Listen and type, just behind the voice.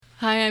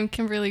Hi, I'm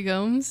Kimberly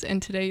Gomes,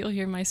 and today you'll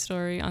hear my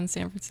story on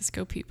San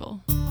Francisco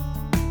people.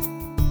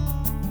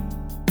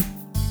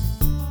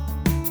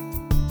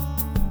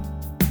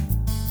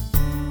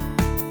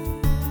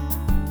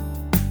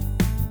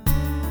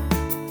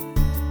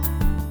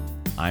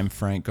 I'm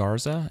Frank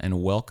Garza,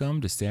 and welcome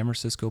to San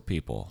Francisco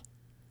People.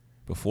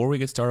 Before we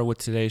get started with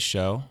today's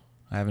show,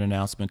 I have an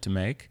announcement to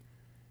make.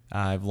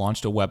 I've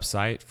launched a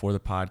website for the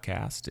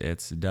podcast.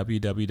 It's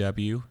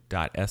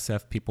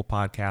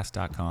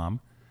www.sfpeoplepodcast.com.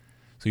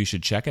 So you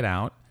should check it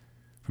out.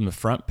 From the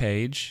front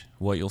page,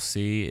 what you'll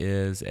see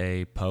is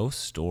a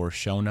post or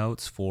show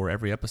notes for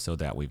every episode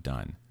that we've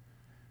done.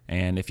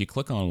 And if you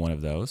click on one of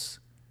those,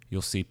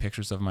 you'll see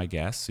pictures of my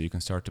guests, so you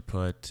can start to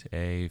put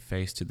a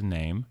face to the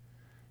name.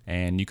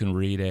 And you can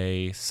read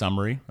a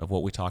summary of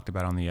what we talked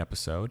about on the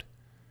episode.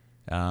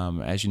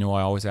 As you know,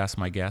 I always ask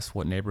my guests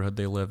what neighborhood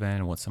they live in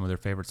and what some of their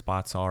favorite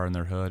spots are in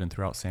their hood and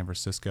throughout San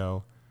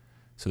Francisco.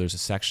 So there's a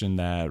section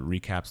that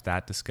recaps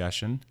that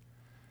discussion.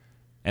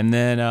 And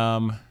then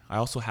I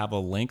also have a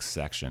links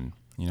section.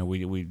 You know,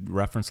 we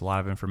reference a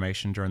lot of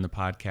information during the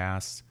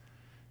podcast.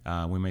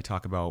 We may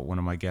talk about one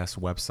of my guests'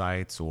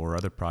 websites or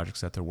other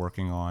projects that they're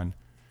working on.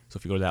 So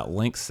if you go to that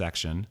links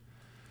section,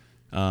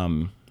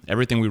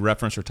 everything we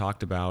referenced or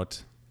talked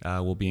about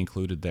will be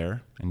included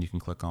there, and you can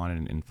click on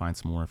it and find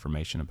some more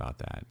information about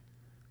that.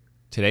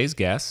 Today's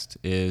guest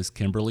is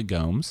Kimberly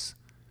Gomes.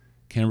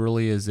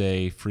 Kimberly is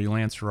a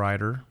freelance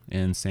writer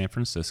in San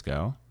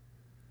Francisco.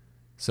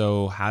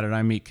 So how did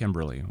I meet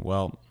Kimberly?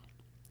 Well,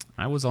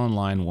 I was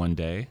online one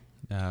day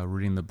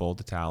reading the Bold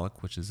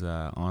Italic, which is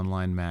an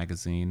online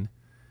magazine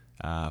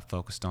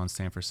focused on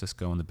San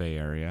Francisco and the Bay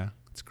Area.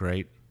 It's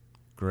great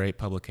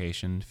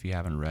publication. If you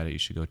haven't read it, you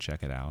should go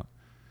check it out.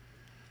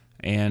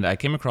 And I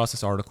came across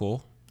this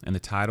article, and the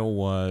title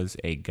was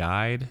A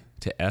Guide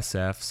to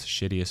SF's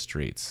Shittiest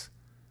Streets.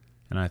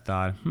 And I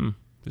thought,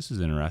 this is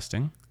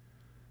interesting.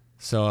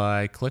 So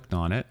I clicked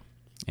on it,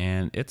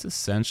 and it's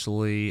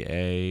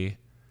essentially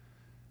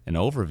an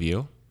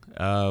overview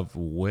of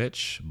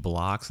which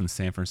blocks in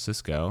San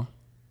Francisco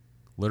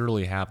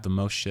literally have the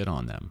most shit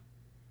on them.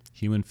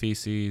 Human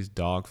feces,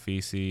 dog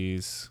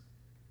feces,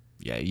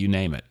 yeah, you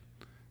name it.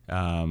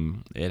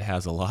 It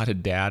has a lot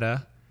of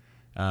data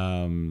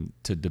to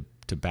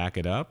back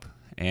it up,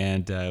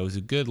 and it was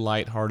a good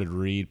lighthearted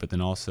read, but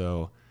then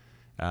also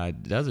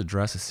it does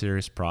address a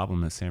serious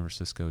problem that San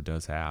Francisco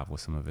does have with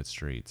some of its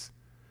streets.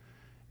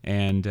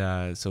 And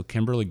so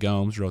Kimberly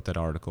Gomes wrote that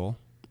article,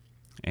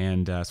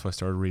 and so I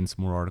started reading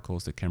some more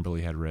articles that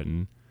Kimberly had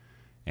written,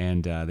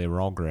 and they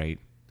were all great.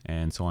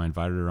 And so I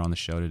invited her on the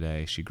show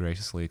today. She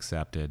graciously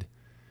accepted,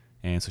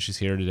 and so she's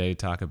here today to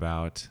talk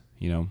about,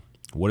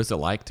 what is it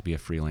like to be a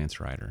freelance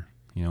writer,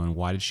 and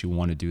why did she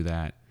want to do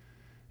that,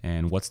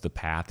 and what's the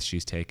path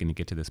she's taken to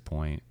get to this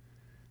point.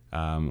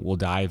 We'll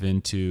dive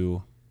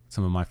into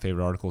some of my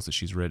favorite articles that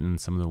she's written,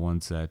 some of the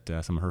ones that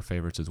some of her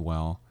favorites as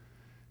well.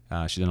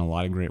 She's done a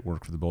lot of great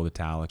work for the Bold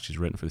Italic. She's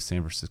written for the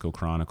San Francisco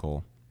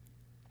Chronicle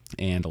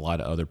and a lot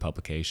of other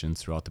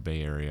publications throughout the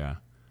Bay Area.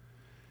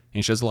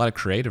 And she does a lot of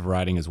creative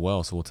writing as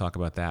well, so we'll talk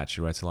about that. She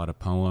writes a lot of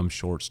poems,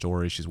 short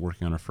stories. She's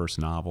working on her first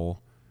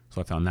novel,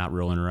 so I found that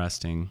real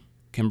interesting.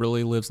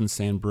 Kimberly lives in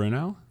San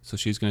Bruno, so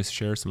she's going to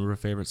share some of her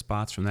favorite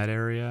spots from that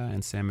area,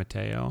 and San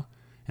Mateo,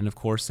 and of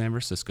course San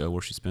Francisco,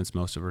 where she spends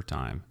most of her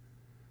time.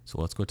 So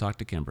let's go talk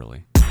to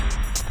Kimberly.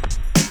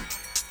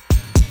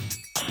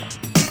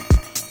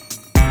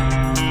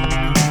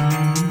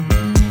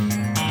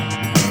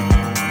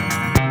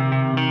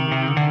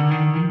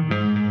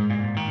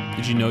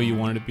 Did you know you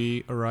wanted to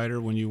be a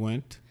writer when you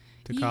went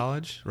to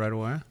college right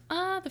away?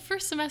 The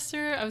first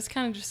semester, I was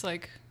kind of just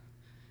like,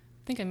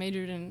 I think I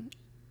majored in,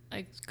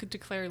 I could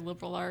declare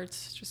liberal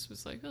arts, just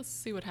was like, let's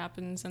see what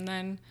happens. And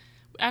then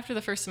after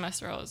the first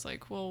semester, I was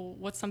like, well,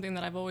 what's something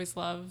that I've always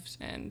loved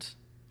and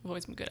I've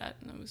always been good at?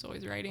 And I was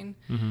always writing.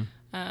 Mm-hmm.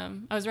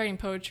 I was writing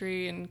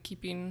poetry and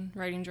keeping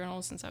writing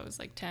journals since I was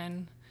like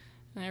 10.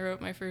 And I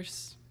wrote my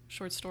first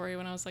short story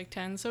when I was like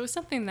 10. So it was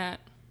something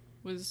that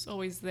was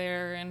always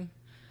there, and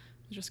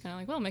just kind of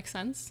like, well, it makes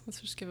sense.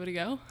 Let's just give it a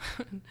go.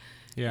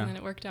 Yeah. And then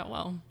it worked out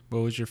well. What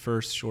was your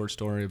first short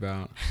story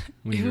about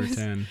when you were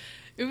 10?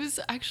 It was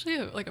actually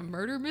a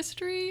murder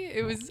mystery.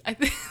 It was, I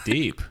think.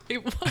 Deep.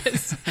 It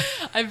was.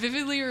 I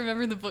vividly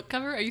remember the book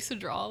cover. I used to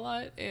draw a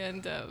lot,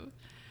 and the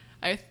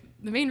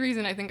main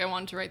reason I think I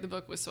wanted to write the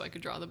book was so I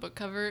could draw the book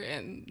cover,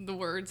 and the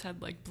words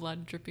had like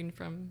blood dripping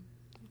from.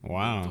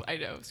 Wow. I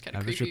know, it was kind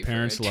of creepy. creepy. Your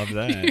parents love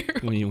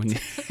that when you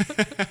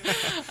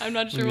I'm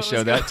not sure when you what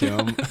showed that to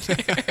them.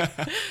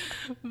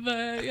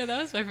 But yeah, that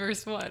was my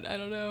first one. I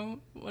don't know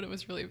what it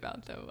was really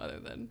about though, other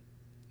than,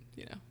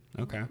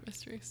 okay,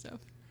 mystery stuff.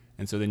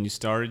 And so then you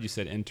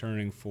said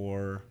interning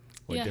for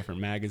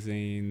different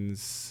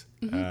magazines.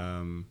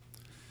 Mm-hmm.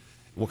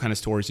 What kind of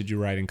stories did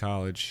you write in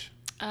college?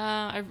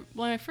 I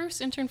first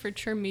interned for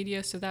Churn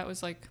Media, so that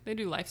was like, they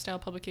do lifestyle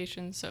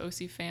publications, so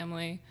OC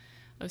Family,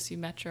 OC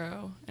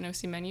Metro, and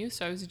OC Menu.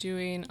 So I was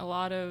doing a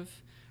lot of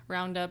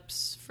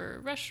roundups for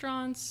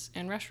restaurants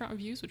and restaurant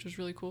reviews, which was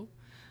really cool.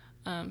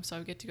 So I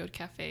would get to go to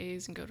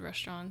cafes and go to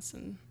restaurants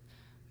and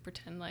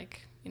pretend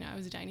like, I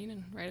was dining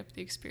and write up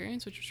the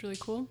experience, which was really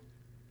cool.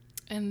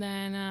 And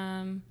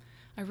then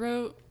I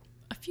wrote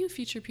a few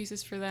feature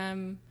pieces for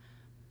them,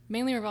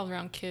 mainly revolved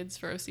around kids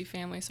for OC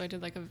Family. So I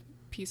did like a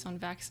piece on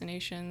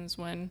vaccinations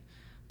when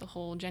the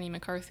whole Jenny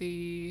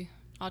McCarthy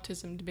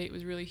autism debate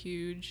was really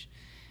huge.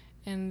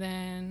 And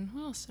then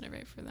what else did I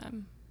write for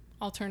them?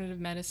 Alternative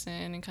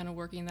medicine and kind of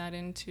working that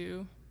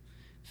into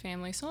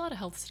family. So a lot of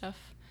health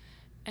stuff.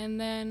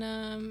 And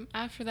then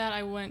after that,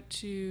 I went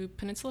to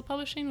Peninsula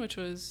Publishing, which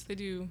was, they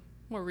do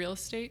more real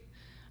estate.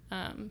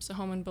 So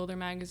Home and Builder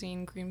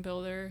magazine, Green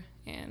Builder,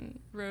 and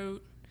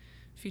wrote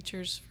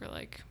features for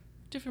like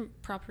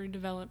different property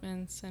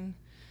developments and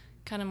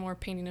kind of more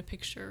painting a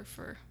picture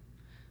for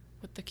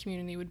what the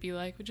community would be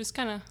like, which is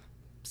kind of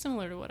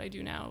similar to what I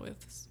do now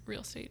with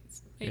real estate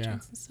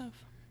agents and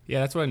stuff. Yeah,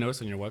 that's what I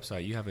noticed on your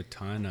website. You have a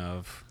ton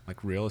of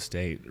like real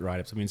estate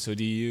write-ups. I mean, so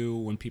do you,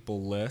 when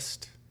people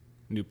list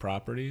new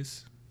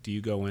properties, do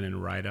you go in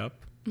and write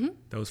up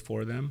those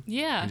for them?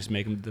 Yeah. And just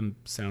make them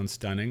sound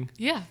stunning?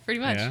 Yeah, pretty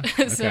much. Yeah?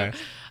 Okay. So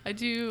I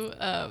do,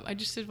 I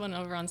just did one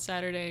over on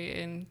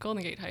Saturday in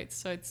Golden Gate Heights.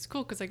 So it's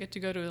cool because I get to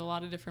go to a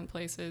lot of different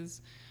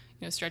places,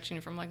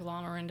 stretching from like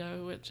La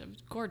Miranda, which have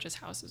gorgeous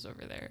houses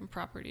over there and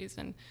properties,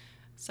 and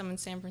some in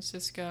San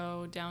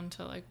Francisco down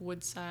to like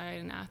Woodside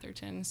and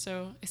Atherton.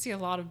 So I see a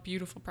lot of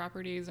beautiful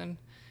properties, and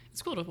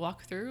it's cool to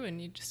walk through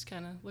and you just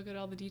kind of look at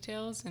all the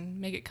details and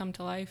make it come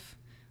to life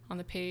on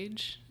the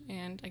page.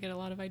 And I get a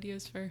lot of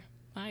ideas for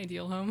my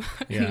ideal home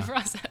in the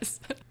process.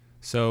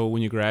 So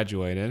when you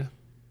graduated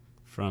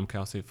from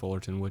Cal State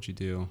Fullerton, what'd you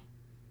do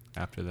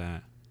after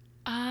that?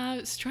 I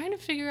was trying to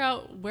figure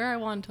out where I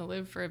wanted to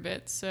live for a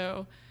bit.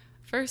 So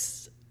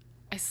first,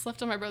 I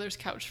slept on my brother's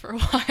couch for a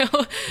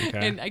while,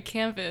 and I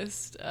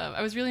canvassed.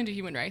 I was really into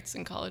human rights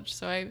in college,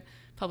 so I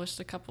published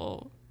a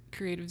couple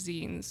creative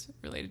zines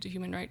related to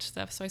human rights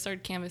stuff. So I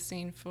started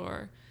canvassing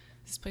for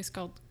this place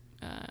called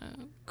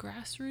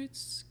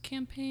Grassroots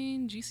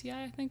Campaign,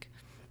 GCI, I think.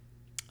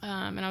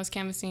 And I was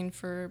canvassing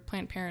for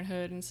Planned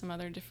Parenthood and some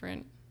other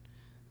different,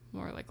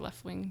 more like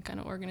left-wing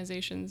kind of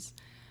organizations,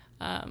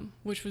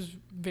 which was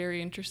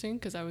very interesting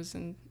because I was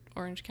in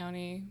Orange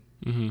County,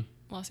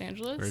 Los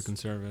Angeles. Very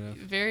conservative.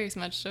 Very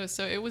much so.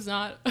 So it was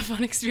not a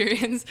fun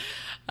experience.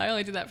 I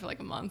only did that for like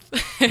a month.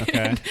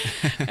 Okay.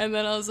 And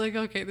then I was like,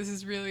 okay, this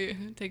is really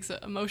takes an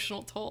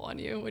emotional toll on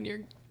you when you're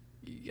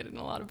getting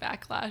a lot of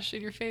backlash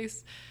in your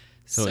face.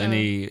 So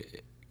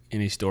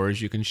any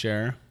stories you can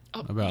share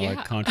about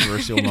like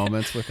controversial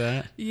moments with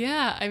that?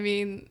 Yeah. I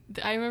mean,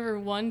 I remember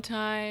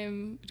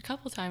a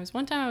couple times.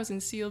 One time I was in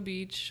Seal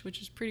Beach,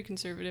 which is pretty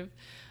conservative,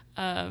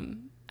 at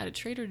a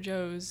Trader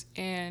Joe's,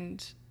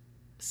 and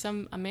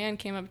a man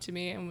came up to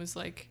me and was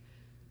like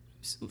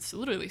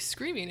literally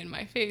screaming in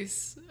my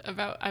face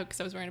about, because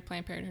I was wearing a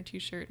Planned Parenthood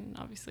t-shirt, and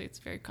obviously it's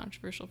very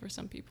controversial for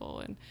some people.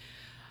 And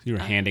you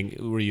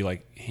were were you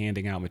like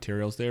handing out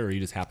materials there, or you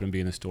just happened to be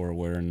in the store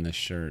wearing this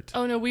shirt?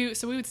 Oh no, we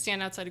would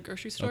stand outside of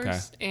grocery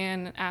stores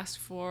and ask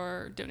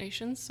for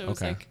donations. So it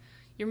was like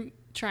you're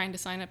trying to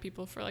sign up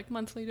people for like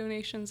monthly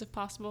donations if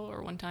possible,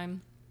 or one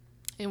time,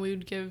 and we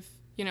would give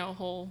a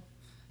whole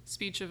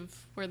speech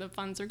of where the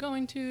funds are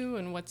going to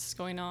and what's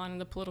going on in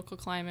the political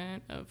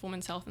climate of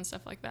women's health and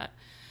stuff like that.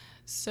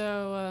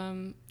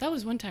 So that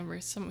was one time where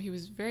he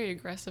was very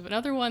aggressive.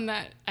 Another one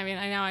that, I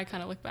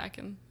kind of look back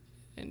and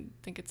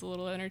think it's a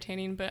little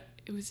entertaining, but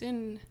it was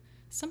in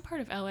some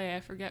part of LA. I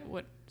forget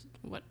what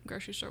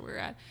grocery store we were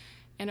at.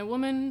 And a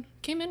woman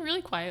came in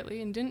really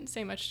quietly and didn't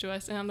say much to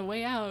us. And on the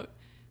way out,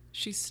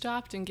 she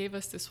stopped and gave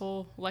us this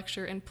whole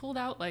lecture and pulled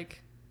out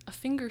like a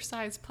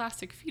finger-sized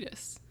plastic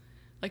fetus.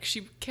 Like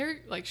she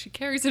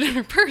carries it in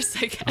her purse,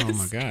 I guess. Oh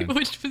my God.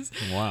 Which was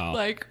wow.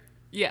 Like,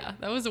 yeah,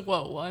 that was a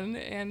whoa one.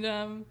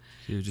 And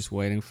she was just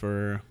waiting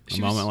for a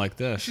moment like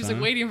this. She was like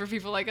waiting for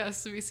people like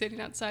us to be sitting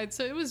outside.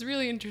 So it was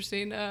really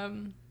interesting.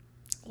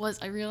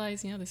 I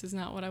realized, this is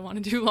not what I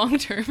want to do long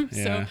term.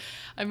 Yeah. So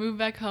I moved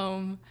back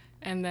home,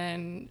 and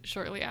then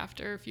shortly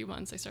after, a few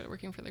months, I started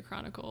working for the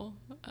Chronicle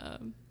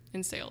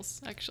in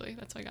sales. Actually,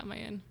 that's how I got my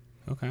in.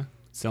 Okay.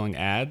 Selling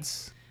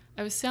ads?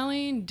 I was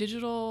selling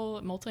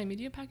digital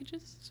multimedia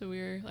packages. So we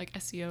were like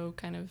SEO,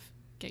 kind of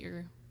get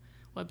your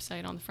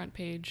website on the front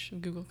page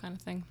of Google kind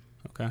of thing.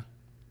 Okay.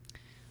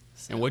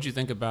 So. And what'd you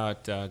think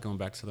about going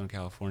back to Southern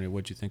California?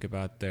 What'd you think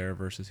about there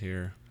versus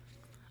here?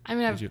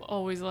 I've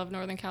always loved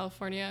Northern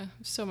California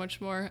so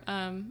much more.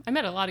 I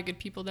met a lot of good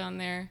people down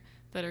there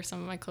that are some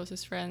of my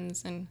closest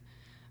friends, and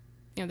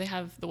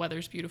the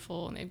weather's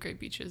beautiful and they have great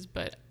beaches.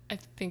 But I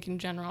think in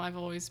general, I've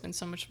always been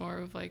so much more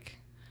of like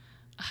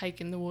a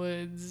hike in the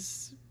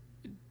woods.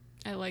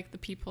 I like the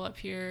people up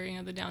here,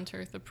 the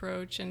down-to-earth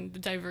approach, and the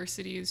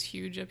diversity is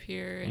huge up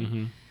here,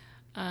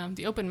 and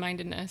the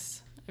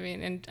open-mindedness.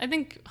 And I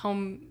think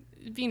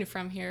being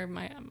from here,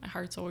 my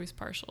heart's always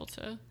partial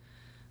to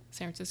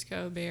San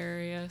Francisco, Bay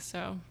Area,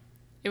 so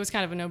it was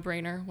kind of a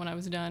no-brainer when I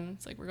was done.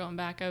 It's like, we're going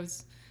back.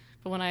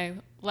 But when I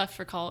left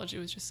for college, it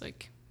was just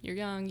like, you're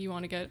young, you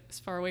want to get as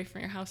far away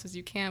from your house as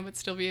you can, but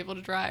still be able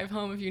to drive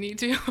home if you need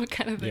to,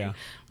 kind of thing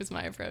was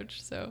my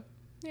approach. So,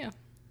 yeah.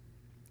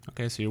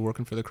 Okay, so you're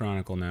working for the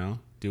Chronicle now,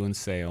 doing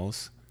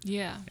sales.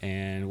 Yeah.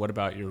 And what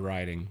about your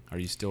writing? Are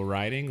you still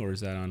writing, or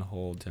is that on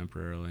hold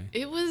temporarily?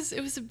 It was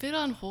a bit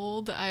on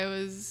hold. I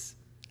was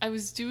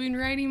doing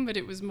writing, but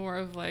it was more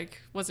of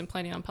like, wasn't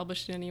planning on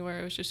publishing anywhere.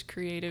 It was just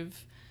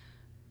creative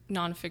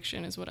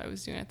nonfiction is what I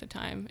was doing at the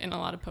time, and a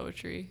lot of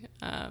poetry,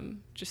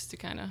 just to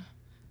kind of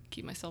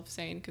keep myself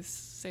sane, because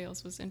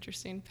sales was an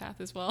interesting path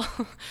as well.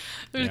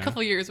 There was a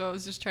couple of years where I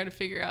was just trying to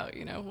figure out,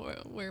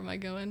 where am I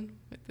going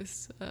with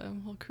this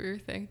whole career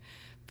thing.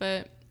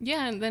 But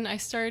yeah, and then I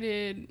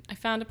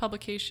found a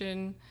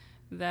publication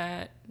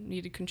that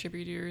needed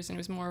contributors, and it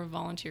was more of a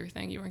volunteer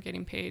thing. You weren't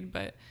getting paid,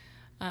 but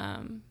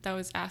that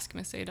was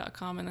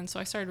askmsa.com. And then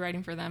so I started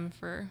writing for them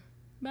for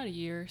about a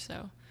year or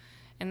so.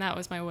 And that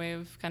was my way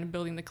of kind of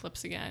building the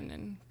clips again.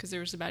 And because there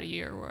was about a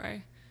year where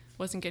I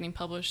wasn't getting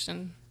published.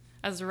 And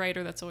as a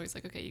writer, that's always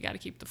like, okay, you got to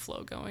keep the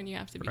flow going. You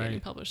have to be getting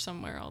published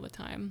somewhere all the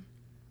time.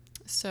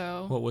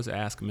 So what was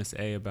Ask Miss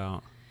A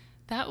about?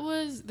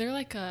 They're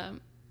like a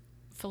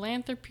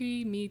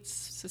philanthropy meets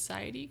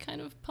society kind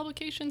of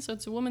publication. So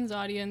it's a woman's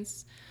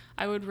audience.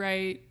 I would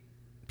write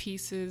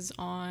pieces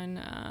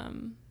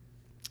on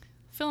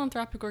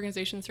philanthropic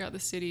organizations throughout the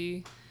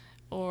city,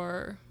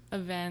 or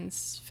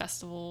events,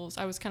 festivals.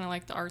 I was kind of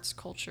like the arts,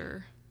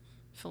 culture,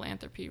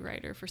 philanthropy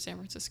writer for San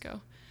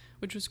Francisco,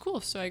 which was cool.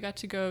 So I got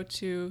to go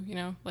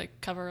to,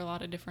 like cover a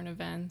lot of different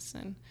events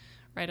and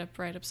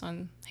write-ups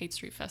on Hate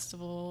Street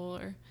Festival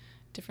or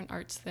different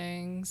arts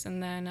things.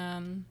 And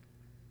then,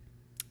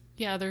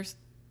 there's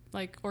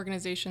like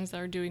organizations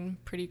that are doing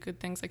pretty good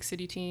things, like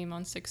City Team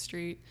on 6th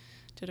Street,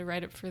 did a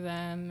write-up for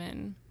them.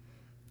 And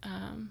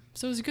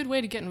so it was a good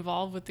way to get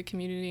involved with the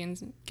community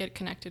and get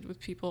connected with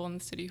people in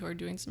the city who are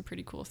doing some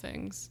pretty cool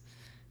things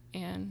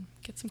and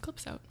get some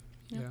clips out.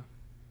 Yeah.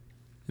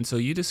 And so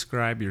you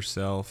describe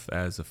yourself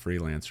as a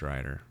freelance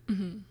writer.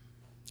 Mm-hmm.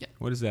 Yeah.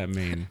 What does that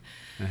mean,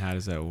 and how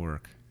does that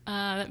work?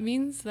 That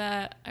means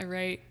that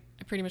I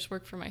pretty much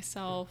work for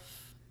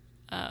myself,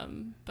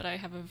 but I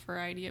have a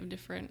variety of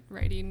different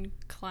writing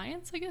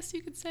clients, I guess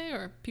you could say,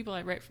 or people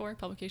I write for,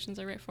 publications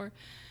I write for.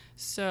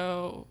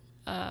 So,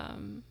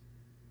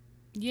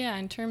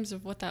 in terms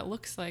of what that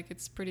looks like,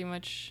 it's pretty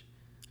much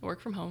I work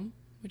from home,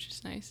 which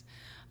is nice.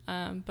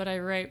 But I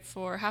write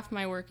for, half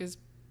my work is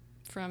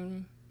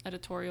from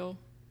editorial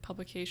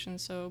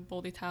publications, so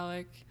Bold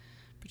Italic,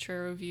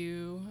 Portrait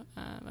Review,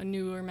 a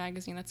newer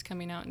magazine that's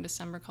coming out in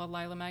December called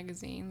Lila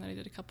Magazine that I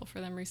did a couple for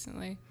them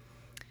recently.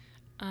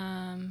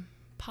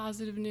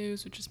 Positive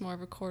News, which is more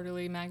of a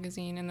quarterly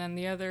magazine, and then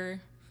the other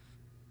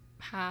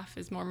half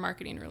is more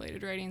marketing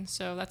related writing,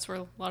 so that's where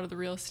a lot of the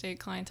real estate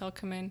clientele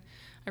come in.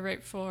 I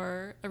write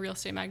for a real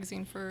estate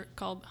magazine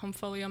called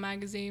Homefolio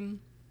Magazine,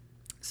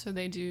 so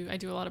I do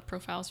a lot of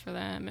profiles for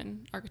them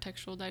and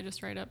architectural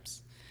digest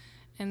write-ups.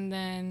 And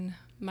then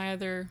my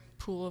other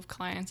pool of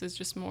clients is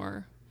just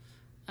more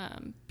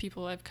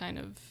people I've kind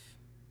of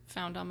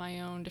found on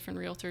my own, different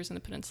realtors in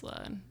the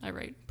peninsula, and I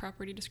write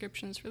property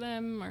descriptions for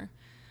them or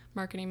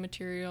marketing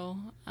material,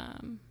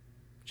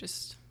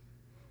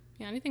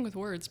 anything with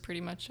words pretty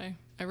much I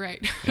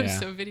write. Yeah.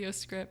 So video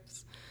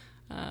scripts,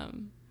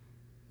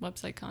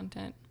 website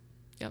content.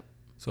 Yep.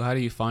 So how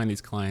do you find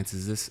these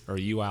clients? Are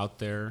you out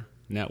there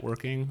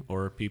networking,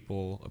 or are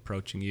people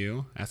approaching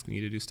you, asking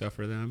you to do stuff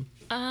for them?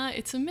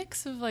 It's a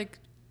mix of like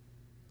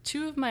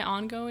 2 of my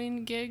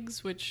ongoing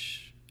gigs,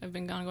 which I've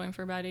been ongoing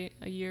for about a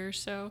year or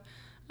so.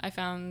 I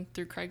found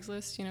through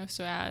Craigslist,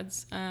 so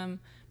ads.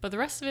 But the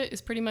rest of it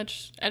is pretty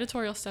much,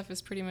 editorial stuff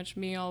is pretty much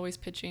me always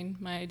pitching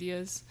my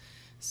ideas.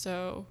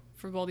 So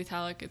for Bold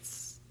Italic,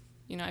 it's,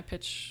 I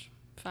pitch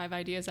 5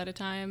 ideas at a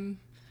time.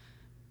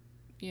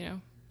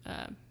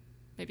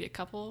 Maybe a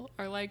couple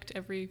are liked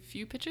every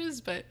few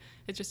pitches, but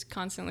it's just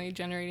constantly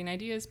generating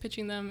ideas,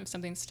 pitching them. If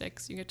something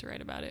sticks, you get to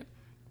write about it.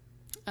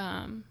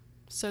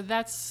 So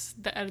that's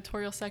the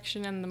editorial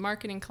section, and the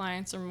marketing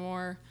clients are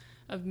more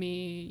of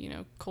me,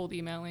 cold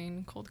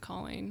emailing, cold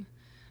calling,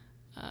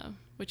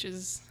 which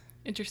is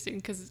interesting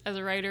because as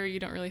a writer, you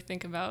don't really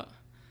think about,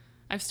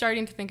 I'm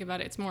starting to think about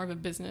it. It's more of a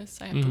business.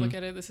 I have to look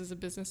at it. This is a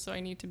business, so I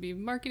need to be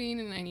marketing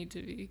and I need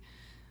to be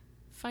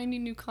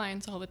finding new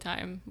clients all the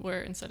time,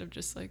 where instead of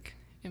just like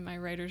in my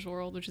writer's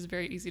world, which is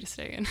very easy to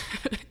stay in.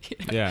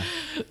 Yeah.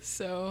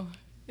 So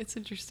it's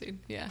interesting.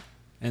 Yeah.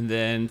 And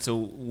then, so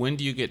when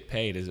do you get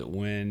paid? Is it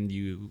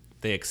when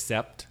they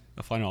accept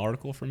a final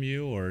article from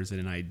you, or is it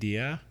an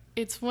idea?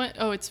 It's when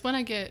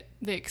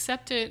they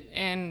accept it,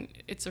 and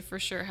it's for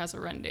sure has a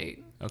run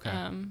date. Okay.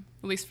 At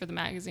least for the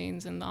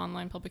magazines and the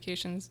online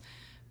publications.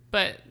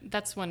 But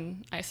that's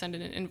when I send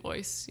in an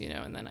invoice,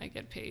 and then I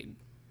get paid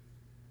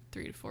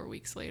 3 to 4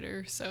 weeks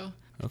later. So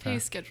the pay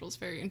schedule is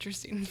very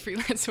interesting in the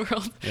freelance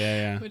world.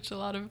 Yeah. Which a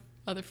lot of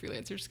other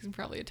freelancers can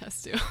probably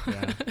attest to.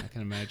 Yeah, I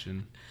can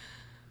imagine.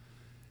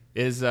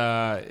 Is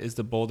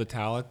the Bold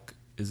Italic,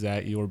 is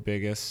that your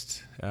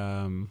biggest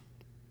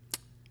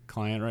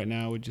client right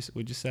now? Would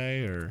you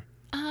say, or?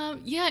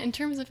 Yeah, in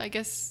terms of, I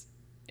guess,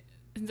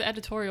 the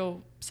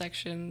editorial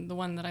section, the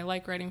one that I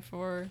like writing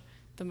for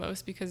the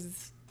most,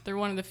 because they're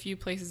one of the few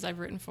places I've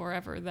written for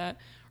ever that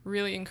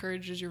really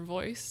encourages your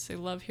voice. They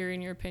love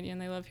hearing your opinion.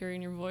 They love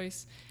hearing your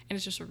voice. And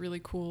it's just a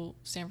really cool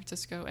San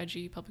Francisco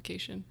edgy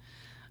publication.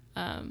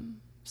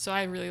 So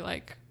I really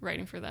like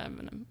writing for them,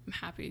 and I'm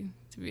happy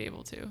to be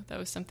able to. That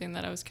was something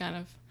that I was kind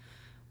of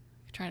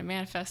trying to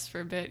manifest for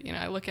a bit.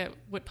 I look at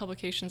what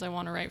publications I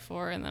want to write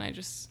for, and then I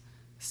just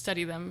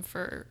study them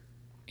for,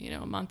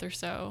 a month or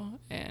so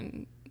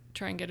and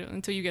try and get it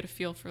until you get a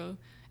feel for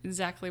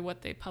exactly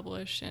what they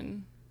publish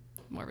and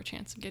more of a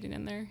chance of getting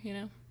in there,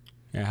 Yeah.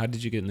 How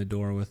did you get in the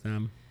door with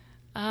them?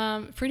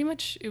 Pretty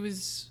much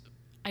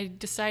I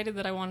decided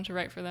that I wanted to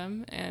write for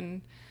them.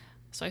 And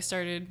so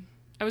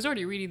I was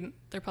already reading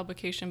their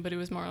publication, but it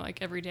was more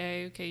like every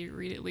day, okay, you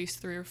read at least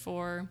 3 or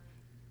 4,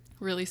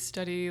 really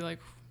study like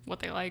what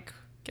they like,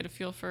 get a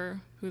feel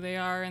for who they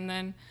are. And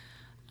then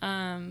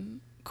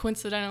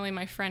coincidentally,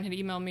 my friend had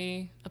emailed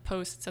me a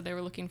post that said they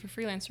were looking for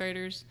freelance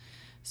writers.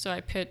 So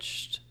I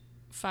pitched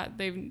 5,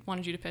 they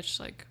wanted you to pitch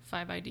like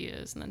 5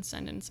 ideas and then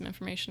send in some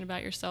information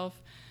about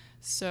yourself.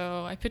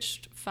 So I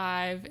pitched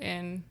 5,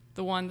 and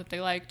the one that they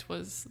liked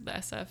was the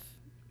SF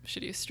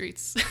Shittiest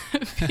Streets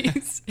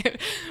piece,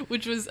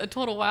 which was a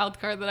total wild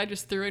card that I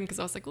just threw in because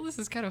I was like, well, this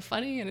is kind of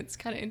funny and it's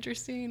kind of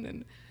interesting,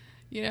 and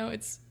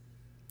it's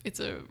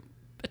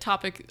a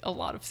topic a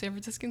lot of San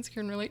Franciscans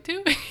can relate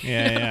to.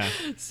 Yeah.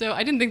 So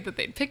I didn't think that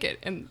they'd pick it,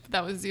 and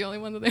that was the only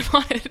one that they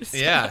wanted.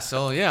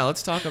 So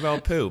let's talk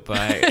about poop.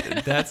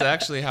 That's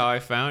actually how I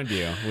found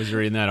you, was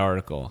reading that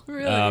article.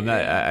 Really?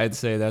 I'd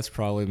say that's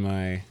probably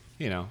my,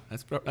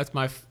 that's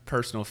my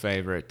personal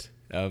favorite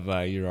of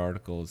your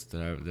articles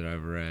that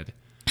I've read.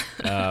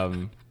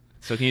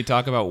 So can you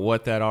talk about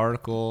what that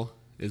article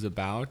is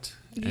about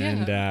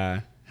and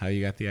how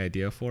you got the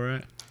idea for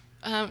it?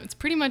 It's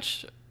pretty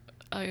much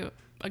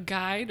a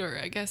guide, or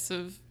I guess,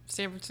 of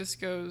San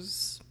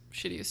Francisco's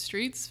shittiest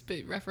streets,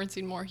 but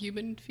referencing more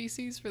human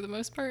feces for the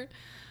most part.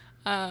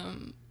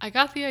 I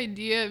got the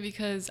idea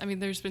because,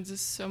 there's been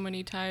just so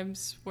many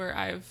times where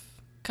I've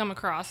come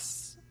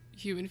across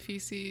human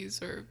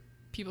feces or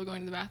people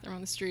going to the bathroom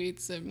on the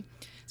streets, and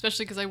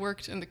especially because I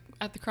worked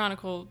at the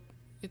Chronicle.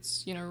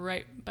 It's,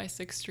 right by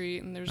 6th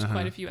Street, and there's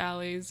quite a few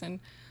alleys and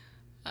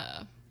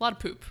a lot of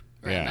poop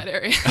in that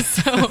area.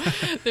 So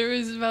there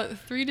was about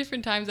 3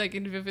 different times I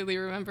can vividly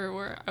remember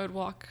where I would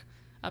walk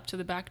up to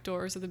the back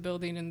doors of the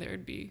building and there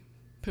would be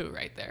poo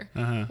right there.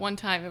 One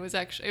time it was,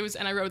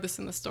 and I wrote this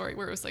in the story,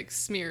 where it was like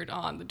smeared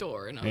on the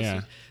door. And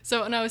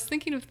I was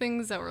thinking of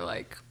things that were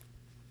like,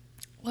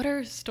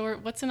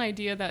 what's an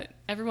idea that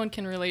everyone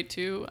can relate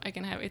to?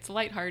 It's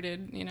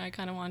lighthearted. I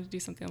kind of wanted to do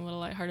something a little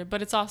lighthearted,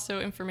 but it's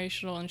also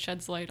informational and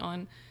sheds light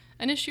on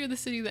an issue of the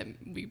city that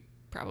we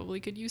probably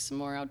could use some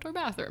more outdoor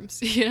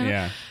bathrooms,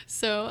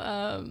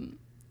 So,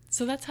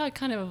 so that's how it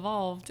kind of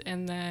evolved.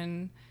 And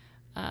then,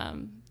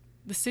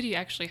 the city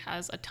actually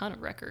has a ton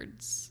of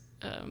records,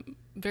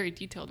 very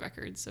detailed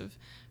records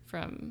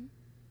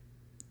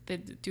they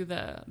do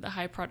the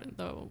high product,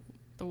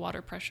 the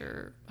water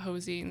pressure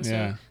hosing.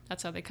 So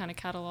that's how they kind of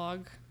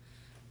catalog,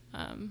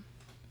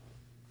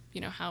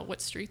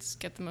 what streets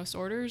get the most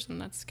orders,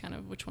 and that's kind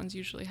of which ones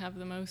usually have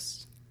the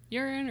most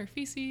urine or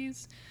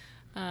feces.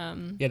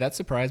 That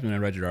surprised me when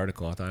I read your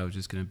article. I thought it was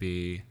just going to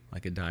be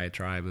like a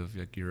diatribe of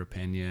like your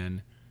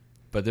opinion,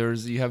 but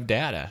you have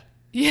data.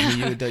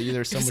 Yeah,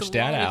 there's so much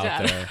data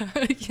out there.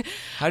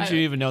 How did you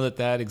even know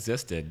that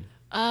existed?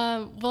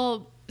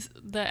 Well,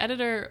 the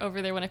editor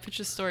over there, when I pitched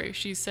the story,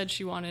 she said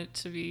she wanted it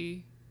to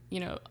be,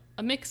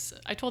 a mix.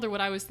 I told her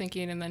what I was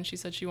thinking, and then she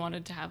said she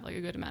wanted to have like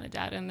a good amount of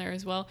data in there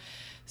as well.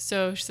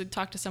 So she said,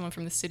 talk to someone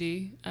from the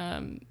city.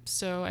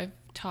 So I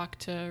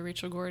talked to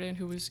Rachel Gordon,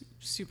 who was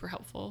super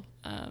helpful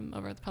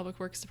over at the Public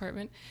Works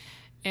Department.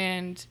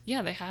 And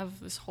they have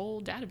this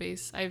whole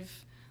database.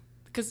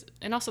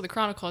 And also the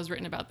Chronicle has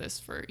written about this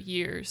for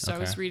years. So I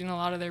was reading a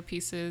lot of their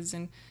pieces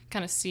and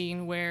kind of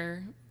seeing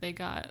where they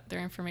got their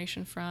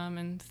information from.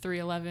 And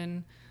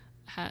 311,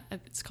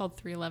 it's called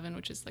 311,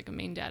 which is like a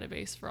main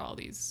database for all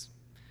these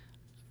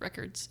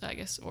records, I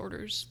guess,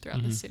 orders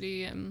throughout the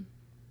city. And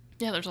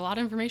there's a lot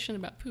of information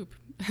about poop.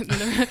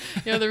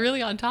 They're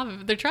really on top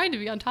of it. They're trying to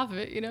be on top of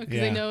it, because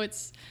they know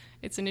it's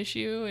an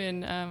issue.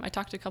 And I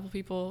talked to a couple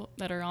people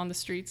that are on the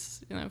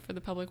streets, for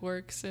the Public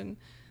Works, and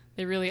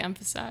they really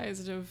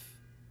emphasized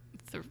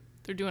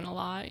they're doing a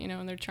lot,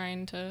 and they're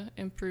trying to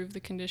improve the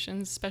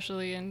conditions,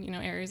 especially in,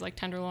 areas like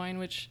Tenderloin,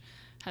 which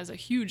has a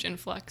huge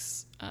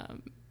influx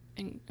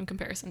in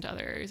comparison to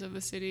other areas of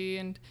the city.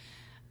 And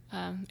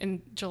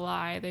in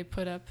July, they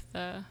put up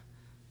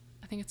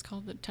I think it's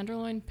called the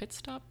Tenderloin Pit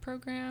Stop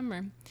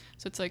Program,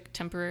 so it's like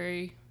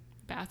temporary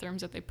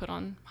bathrooms that they put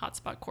on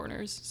hotspot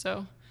corners.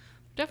 So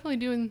definitely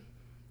doing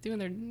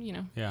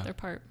their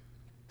part.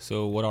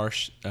 So what are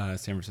San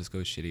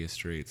Francisco's shittiest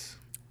streets?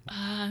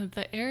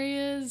 The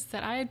areas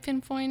that I had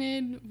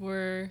pinpointed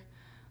were,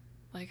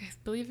 like, I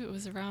believe it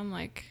was around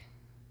like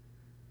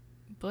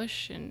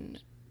Bush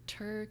and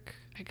Turk.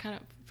 I kind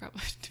of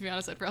probably, to be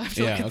honest, I'd probably have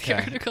to look at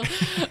okay. the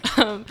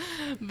article.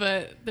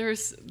 But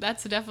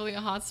that's definitely a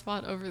hot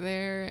spot over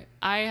there.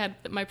 I had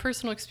my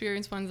personal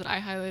experience ones that I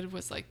highlighted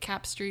was like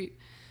Cap Street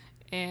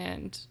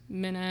and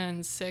Minna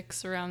and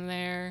 6 around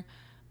there.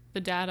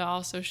 The data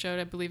also showed,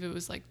 I believe it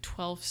was like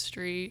 12th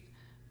Street,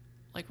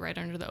 like right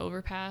under the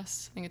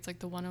overpass. I think it's like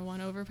the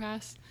 101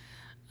 overpass.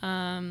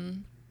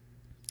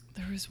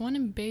 There was one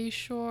in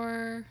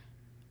Bayshore,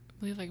 I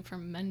believe like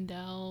from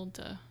Mendel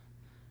to,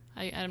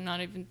 I'm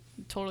not even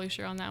totally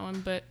sure on that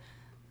one, but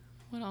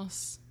what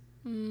else?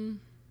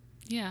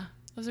 Yeah,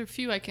 those are a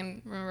few I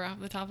can remember off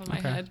the top of my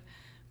head.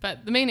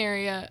 But the main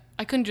area,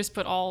 I couldn't just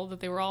put all that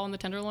they were all in the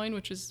Tenderloin,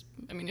 which is,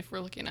 I mean, if we're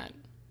looking at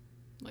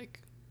like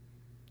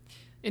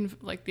in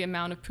like the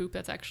amount of poop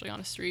that's actually on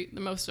a street,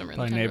 the most of them are in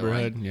the Tenderloin.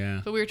 Neighborhood,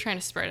 yeah. But we were trying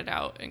to spread it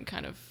out and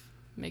kind of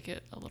make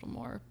it a little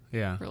more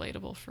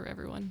relatable for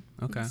everyone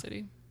in the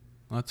city.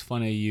 Well, that's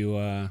funny.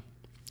 You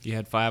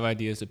had 5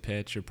 ideas to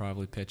pitch. You're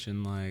probably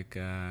pitching like,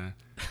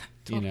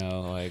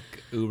 like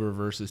Uber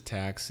versus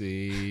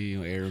taxi,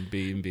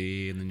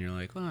 Airbnb, and then you're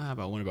like, well, how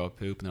about one about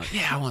poop? And they're like,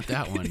 yeah, I want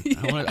that one.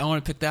 I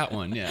want to pick that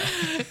one. Yeah.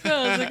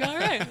 I was like, all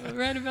right, we'll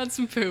write about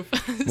some poop.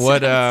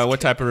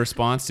 What type of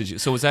response did you?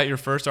 So was that your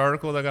first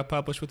article that got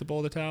published with the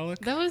Bold Italic?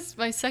 That was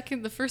my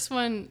second. The first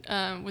one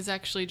was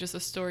actually just a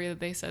story that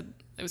they said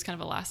it was kind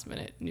of a last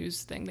minute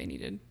news thing they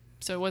needed.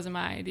 So it wasn't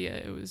my idea.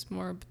 It was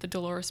more the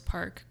Dolores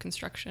Park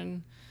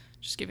construction,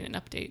 just giving an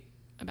update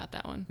about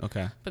that one.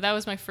 Okay. But that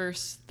was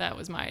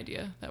my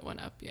idea that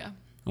went up, yeah.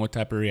 What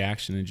type of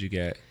reaction did you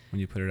get when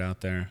you put it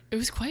out there? I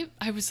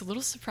was a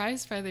little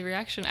surprised by the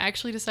reaction. I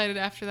actually decided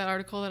after that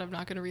article that I'm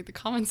not going to read the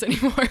comments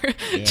anymore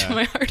to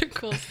my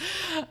articles.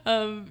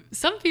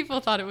 Some people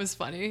thought it was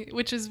funny,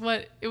 which is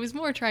it was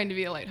more trying to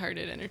be a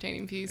lighthearted,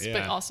 entertaining piece,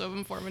 but also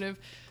informative.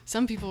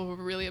 Some people were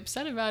really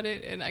upset about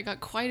it, and I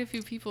got quite a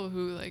few people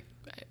who, like,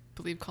 I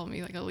believe called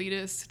me, like,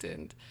 elitist,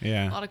 and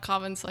a lot of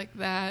comments like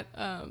that.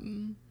 I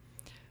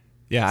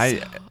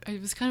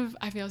was kind of,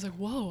 I was like,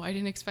 whoa, I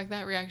didn't expect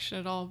that reaction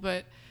at all.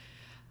 But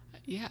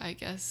yeah, I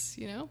guess,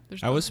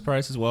 I was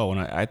surprised as well when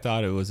I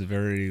thought it was a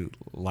very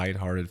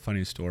lighthearted,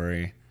 funny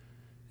story.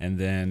 And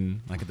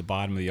then like at the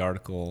bottom of the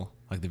article,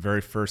 like the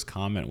very first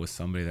comment was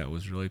somebody that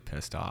was really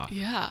pissed off.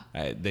 Yeah.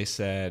 They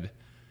said,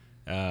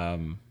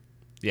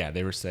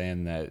 they were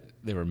saying that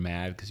they were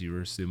mad because you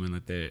were assuming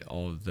that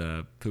all of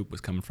the poop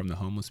was coming from the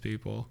homeless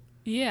people.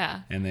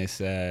 Yeah. And they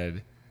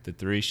said, the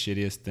 3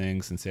 shittiest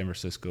things in San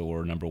Francisco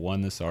were, number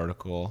 1, this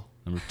article,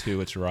 number 2,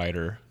 its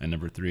writer, and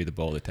number 3, the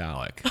Bold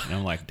Italic. And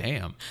I'm like,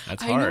 damn,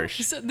 that's harsh.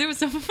 So, there was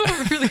some of them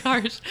were really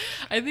harsh.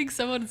 I think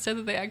someone said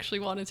that they actually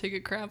want to take a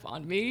crap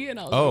on me, and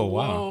I was like, whoa,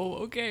 wow.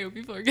 Okay, well,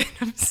 people are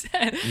getting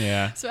upset.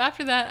 Yeah. So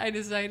after that, I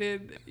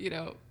decided,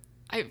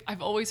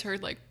 I've always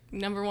heard, like,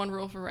 number 1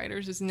 rule for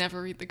writers is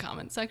never read the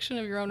comment section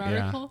of your own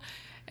article.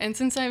 And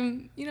since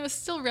I'm,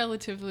 still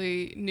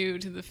relatively new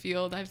to the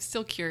field, I'm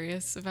still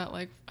curious about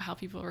like how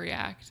people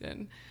react.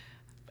 And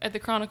at the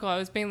Chronicle, I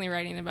was mainly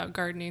writing about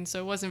gardening, so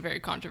it wasn't very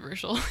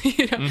controversial,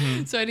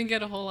 Mm-hmm. So I didn't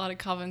get a whole lot of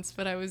comments,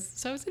 but I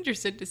was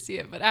interested to see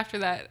it. But after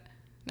that,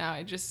 now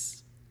I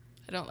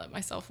don't let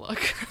myself look.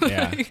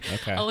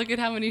 I'll look at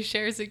how many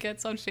shares it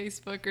gets on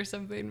Facebook or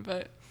something.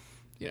 But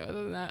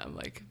other than that, I'm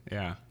like,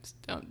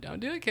 don't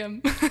do it,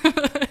 Kim.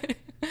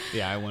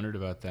 I wondered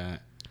about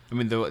that. I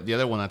mean, the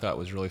other one I thought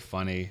was really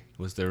funny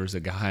was there was a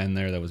guy in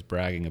there that was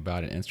bragging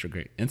about an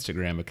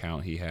Instagram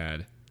account he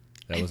had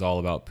that was all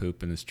about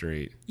poop in the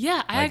street.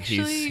 Yeah,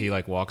 he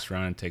like walks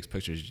around and takes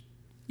pictures.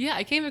 Yeah,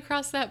 I came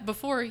across that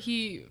before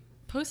he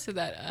posted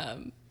that.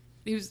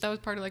 That was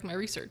part of like my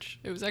research.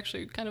 It was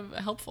actually kind of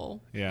a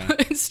helpful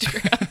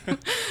Instagram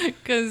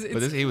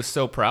because he was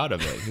so proud of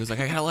it. He was like,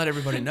 I gotta let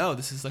everybody know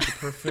this is like the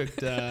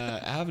perfect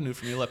avenue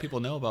for me to let people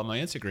know about my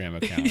Instagram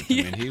account. I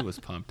mean, he was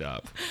pumped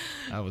up.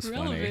 That was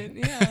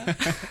relevant, funny.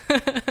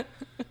 Yeah.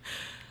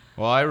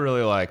 Well, I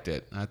really liked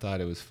it. I thought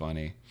it was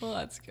funny. Well,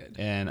 that's good.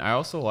 And I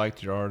also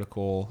liked your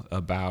article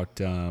about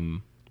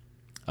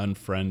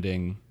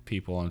unfriending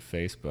people on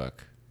Facebook.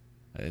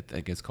 I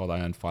think it's called I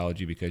Unfollowed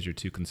You Because You're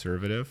Too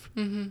Conservative.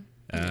 Mm-hmm.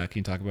 Can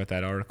you talk about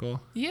that article?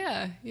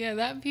 Yeah,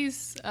 that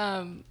piece,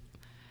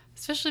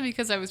 especially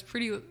because I was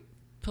pretty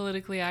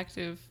politically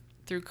active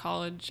through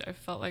college. I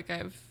felt like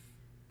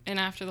and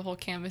after the whole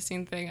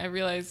canvassing thing, I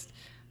realized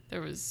I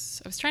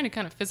was trying to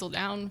kind of fizzle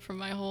down from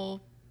my whole,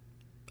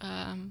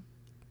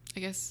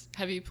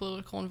 heavy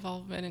political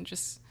involvement and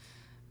just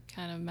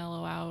kind of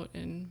mellow out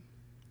and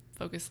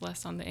focus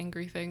less on the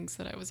angry things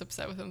that I was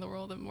upset with in the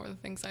world and more the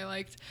things I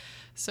liked.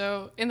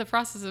 So in the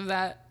process of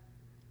that,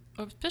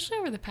 especially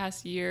over the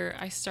past year,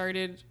 I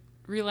started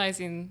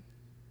realizing,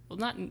 well,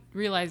 not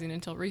realizing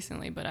until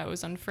recently, but I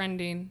was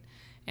unfriending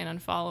and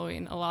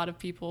unfollowing a lot of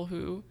people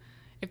who,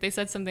 if they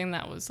said something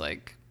that was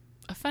like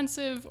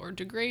offensive or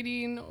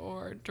degrading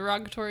or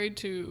derogatory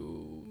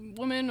to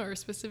women or a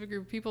specific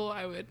group of people,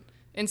 I would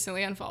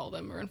instantly unfollow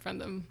them or unfriend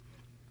them.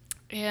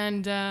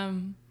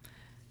 And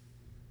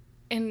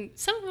and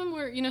some of them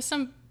were,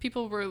 some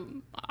people were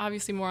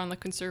obviously more on the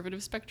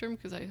conservative spectrum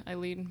because I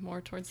lean more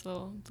towards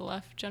the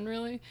left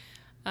generally.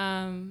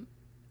 And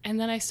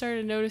then I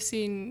started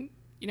noticing,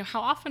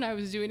 how often I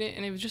was doing it,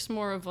 and it was just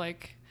more of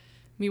like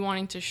me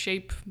wanting to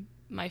shape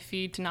my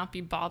feed to not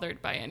be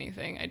bothered by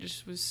anything. I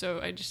just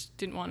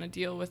didn't want to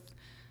deal with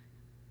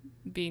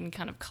being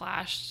kind of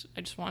clashed.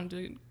 I just wanted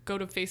to go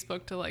to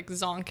Facebook to like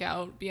zonk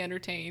out, be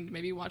entertained,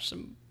 maybe watch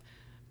some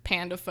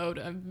panda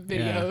photo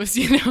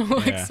videos,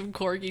 like some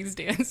corgis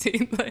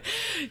dancing, like,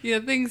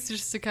 things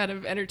just to kind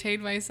of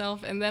entertain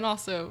myself. And then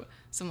also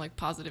some like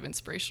positive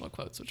inspirational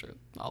quotes, which are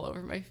all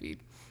over my feed.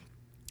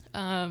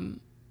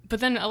 But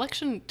then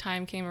election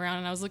time came around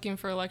and I was looking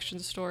for election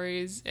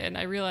stories, and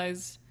I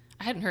realized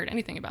I hadn't heard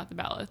anything about the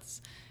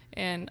ballots.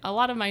 And a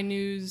lot of my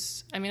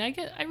news, I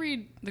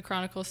read the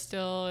Chronicle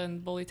still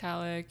and Bully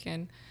Talic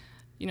and,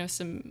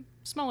 some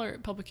smaller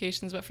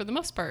publications, but for the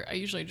most part, I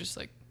usually just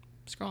like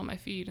scroll on my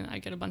feed and I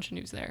get a bunch of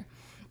news there.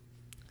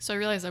 So I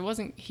realized I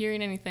wasn't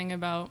hearing anything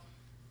about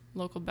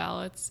local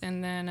ballots.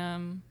 And then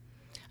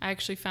I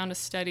actually found a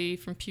study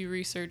from Pew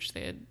Research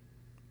they had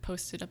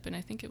posted up in,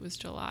 I think it was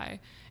July,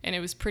 and it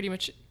was pretty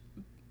much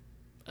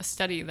a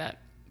study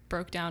that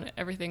broke down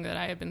everything that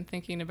I had been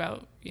thinking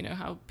about,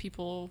 how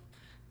people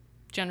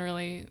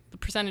generally, the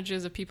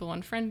percentages of people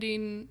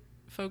unfriending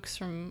folks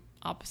from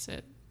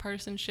opposite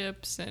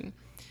partisanships, and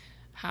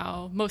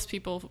how most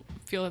people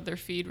feel that their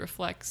feed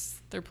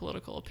reflects their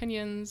political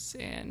opinions.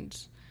 And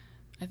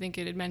I think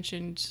it had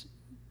mentioned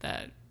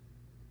that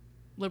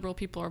liberal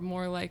people are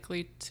more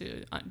likely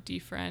to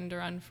defriend or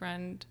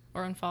unfriend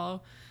or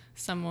unfollow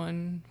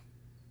someone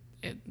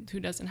who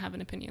doesn't have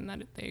an opinion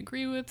that they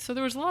agree with. So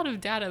there was a lot of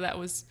data that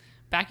was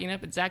backing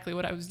up exactly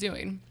what I was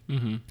doing.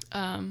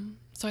 Mm-hmm.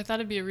 So I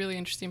thought it'd be a really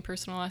interesting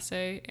personal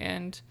essay.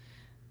 And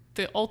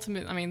the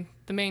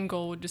main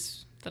goal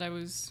that I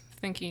was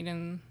thinking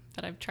and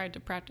that I've tried to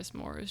practice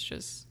more is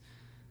just,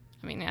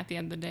 at the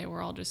end of the day,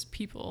 we're all just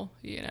people,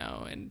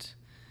 and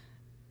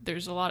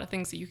there's a lot of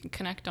things that you can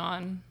connect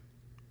on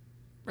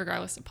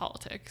regardless of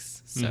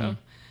politics. So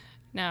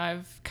now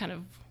I've kind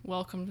of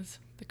welcomed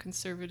the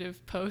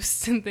conservative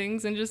posts and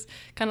things and just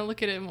kind of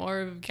look at it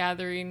more of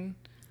gathering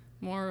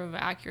more of an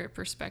accurate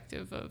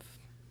perspective of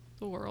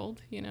the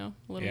world, a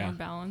little more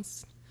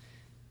balanced.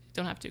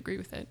 Don't have to agree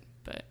with it,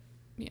 but,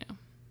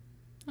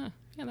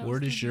 Where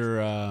does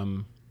your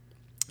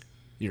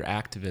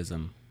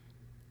activism,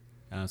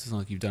 it sounds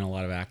like you've done a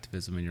lot of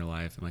activism in your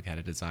life and like had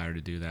a desire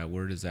to do that.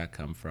 Where does that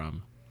come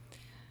from?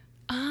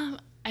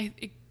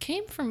 It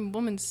came from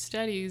women's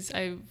studies.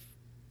 I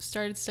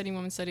started studying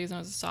women's studies when I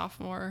was a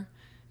sophomore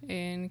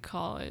in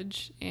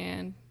college,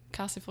 and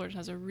Cal State Fullerton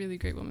has a really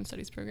great women's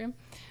studies program.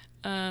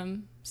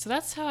 So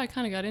that's how I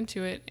kind of got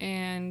into it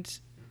and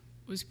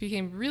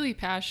became really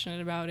passionate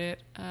about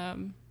it.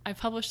 I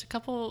published a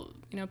couple,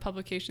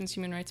 publications,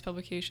 human rights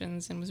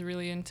publications, and was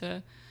really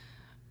into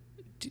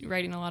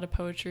writing a lot of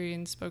poetry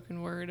and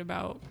spoken word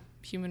about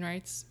human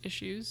rights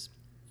issues.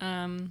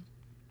 And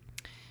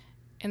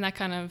that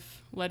kind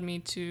of led me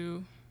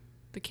to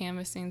the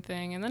canvassing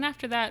thing. And then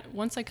after that,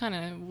 once I kind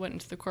of went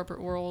into the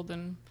corporate world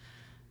and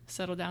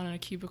settled down in a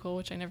cubicle,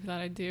 which I never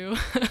thought I'd do,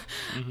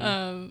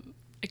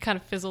 it kind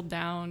of fizzled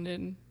down,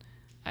 and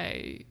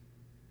I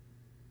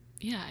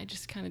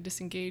just kind of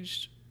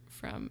disengaged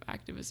from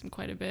activism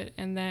quite a bit.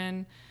 And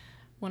then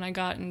when I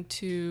got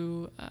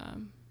into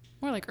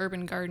more like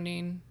urban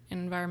gardening and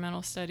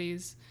environmental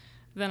studies,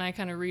 then I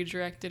kind of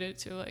redirected it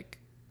to like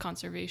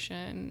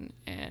conservation.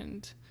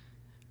 And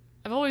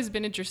I've always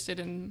been interested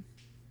in,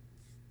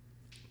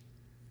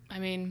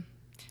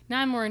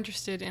 now I'm more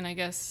interested in, I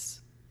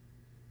guess,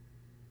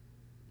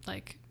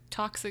 like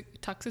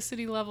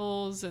toxicity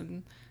levels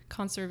and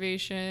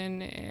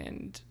conservation,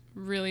 and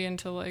really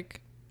into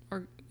like,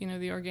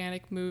 the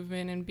organic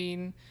movement and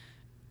being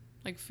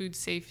like food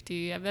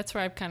safety. That's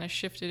where I've kind of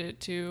shifted it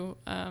to.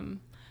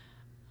 I'm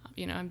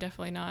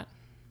definitely not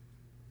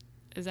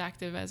as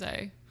active as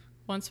I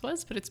once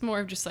was, but it's more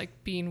of just like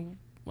being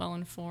well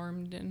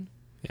informed, and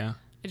I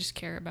just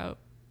care about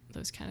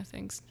those kind of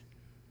things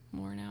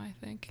more now, I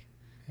think.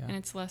 And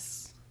it's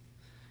less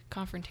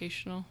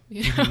confrontational,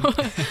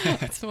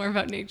 It's more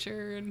about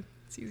nature, and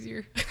it's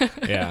easier.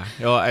 Yeah.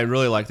 Well, I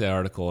really like that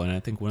article, and I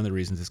think one of the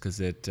reasons is because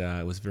it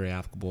was very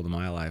applicable to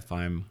my life.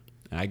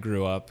 I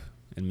grew up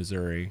in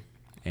Missouri,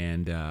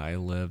 and I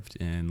lived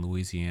in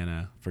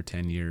Louisiana for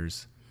 10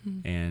 years,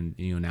 and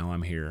now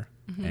I'm here,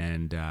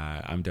 and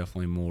I'm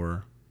definitely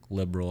more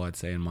liberal, I'd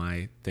say, in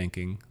my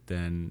thinking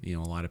than a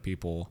lot of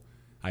people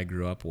I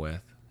grew up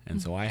with,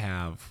 and so I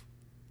have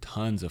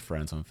tons of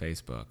friends on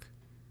Facebook,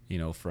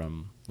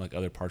 from like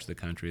other parts of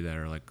the country that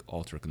are like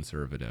ultra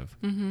conservative.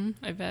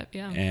 I bet,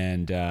 yeah.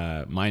 And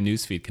my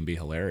newsfeed can be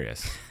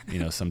hilarious,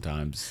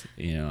 sometimes.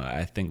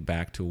 I think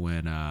back to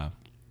when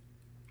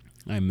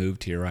I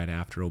moved here right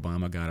after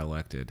Obama got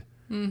elected.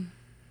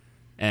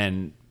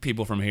 And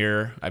people from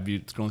here, I'd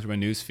be scrolling through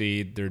my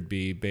newsfeed, there'd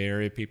be Bay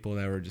Area people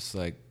that were just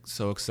like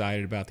so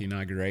excited about the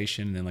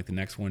inauguration, and then like the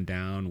next one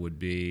down would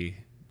be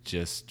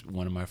just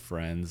one of my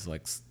friends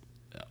like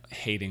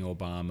hating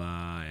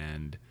Obama,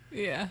 and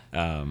Yeah.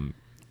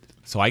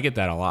 so I get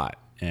that a lot.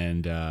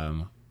 And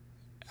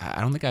I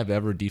don't think I've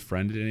ever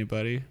defriended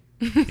anybody.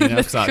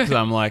 Because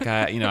I'm like,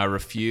 I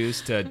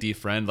refuse to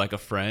defriend like a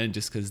friend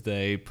just because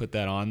they put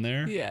that on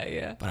there.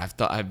 Yeah. But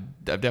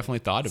I've definitely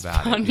thought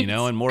about it,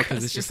 and more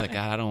because it's just like,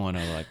 I don't want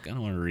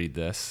to read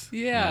this.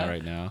 Yeah.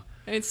 Right now.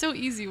 And it's so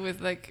easy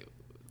with like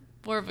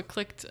more of a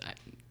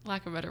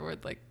lack of a better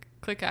word, like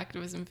click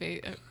activism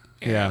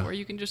era, where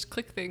you can just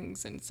click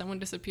things and someone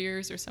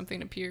disappears or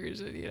something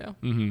appears.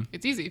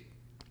 It's easy.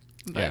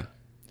 But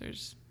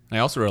I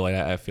also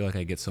I feel like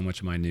I get so much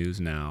of my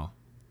news now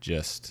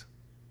just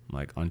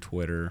like on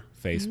Twitter,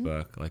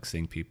 Facebook, like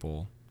seeing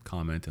people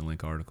comment and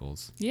link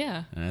articles.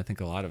 Yeah. And I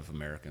think a lot of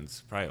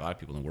Americans, probably a lot of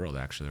people in the world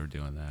actually are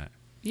doing that.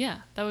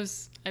 Yeah.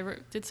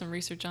 Did some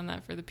research on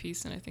that for the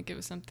piece, and I think it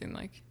was something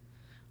like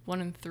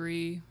 1 in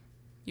 3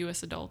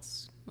 U.S.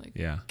 adults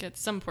get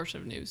some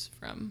portion of news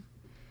from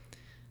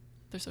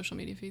their social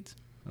media feeds.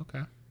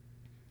 Okay.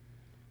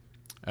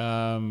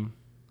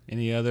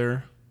 Any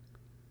other,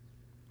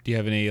 do you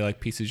have any like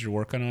pieces you're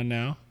working on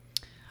now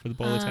for the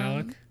Bold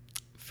Italic?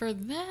 For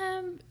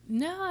them,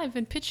 no, I've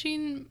been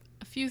pitching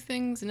a few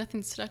things and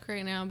nothing's stuck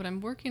right now, but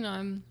I'm working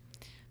on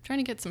trying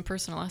to get some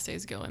personal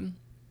essays going.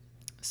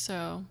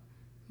 So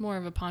more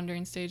of a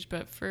pondering stage,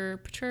 but for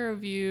Potrero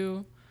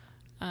Review,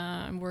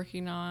 I'm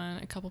working on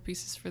a couple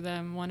pieces for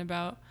them. One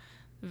about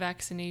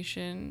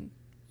vaccination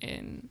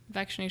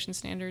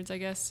standards, I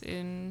guess,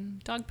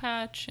 in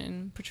Dogpatch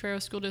and Potrero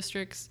school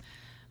districts.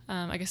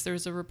 I guess there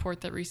was a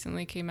report that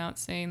recently came out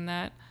saying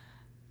that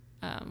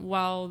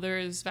while there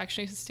is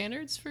vaccination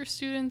standards for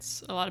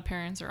students, a lot of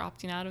parents are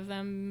opting out of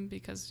them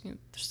because there's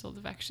still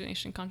the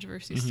vaccination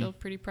controversy is still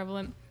pretty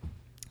prevalent.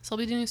 So I'll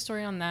be doing a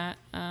story on that.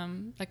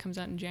 That comes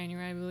out in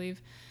January, I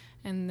believe.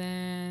 And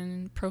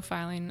then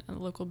profiling a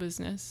local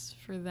business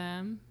for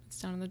them.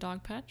 It's down in the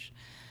Dogpatch.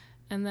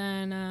 And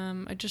then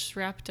I just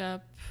wrapped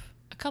up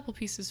a couple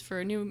pieces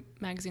for a new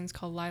magazine. It's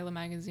called Lila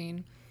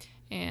Magazine.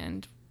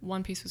 And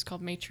one piece was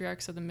called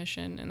Matriarchs of the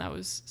Mission. And that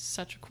was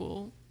such a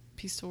cool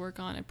piece to work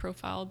on. It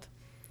profiled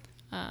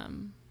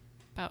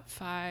about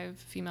 5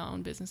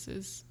 female-owned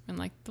businesses in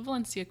like the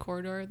Valencia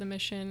corridor of the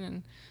mission,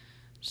 and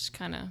just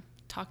kind of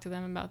talk to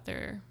them about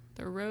their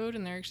road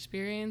and their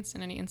experience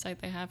and any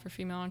insight they have for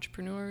female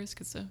entrepreneurs,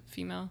 because it's a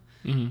female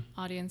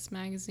audience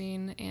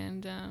magazine.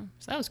 And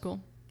so that was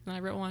cool. And I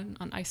wrote one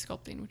on ice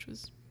sculpting, which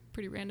was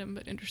pretty random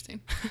but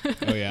interesting.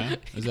 Oh yeah?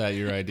 Was that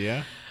your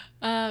idea?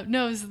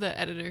 No, it was the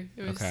editor.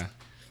 It was, okay.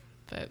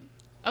 But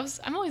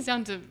I'm always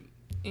down to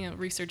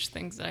research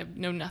things that I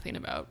know nothing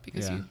about,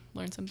 because you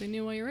learn something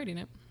new while you're writing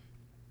it.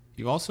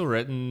 You've also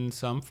written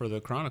some for the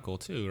Chronicle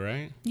too,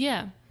 right?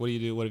 Yeah. What do you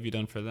do? What have you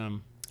done for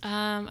them?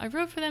 I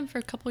wrote for them for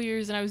a couple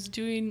years, and I was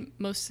doing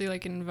mostly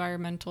like an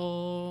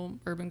environmental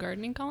urban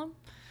gardening column.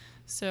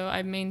 So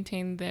I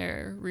maintained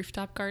their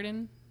rooftop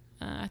garden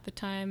at the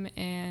time,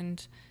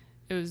 and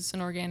it was an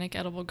organic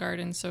edible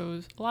garden.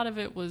 So a lot of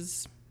it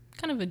was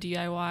kind of a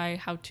DIY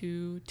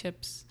how-to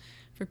tips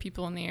for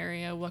people in the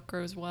area, what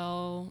grows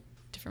well,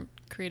 different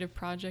creative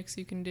projects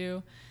you can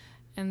do.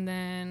 And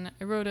then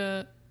I wrote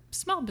a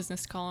small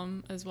business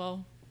column as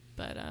well,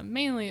 but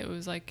mainly it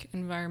was like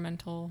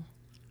environmental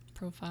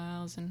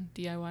profiles and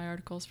DIY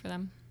articles for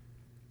them.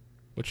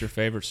 What's your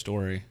favorite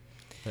story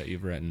that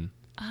you've written?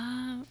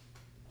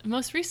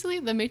 Most recently,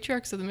 the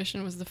Matriarchs of the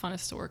Mission was the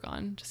funnest to work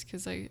on, just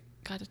because I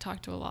got to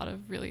talk to a lot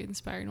of really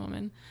inspiring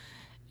women.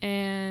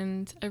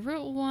 And I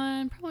wrote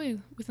one probably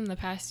within the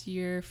past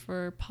year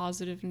for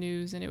Positive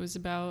News, and it was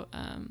about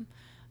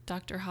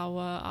Dr.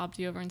 Hawa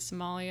Abdi over in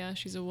Somalia.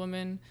 She's a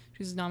woman.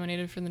 She was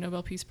nominated for the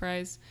Nobel Peace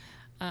Prize.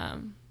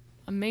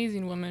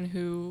 Amazing woman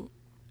who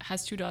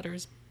has 2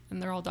 daughters,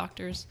 and they're all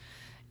doctors.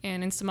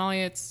 And in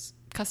Somalia, it's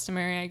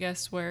customary, I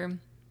guess, where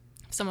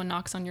if someone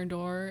knocks on your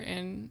door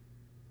and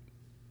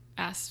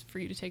asks for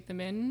you to take them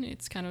in,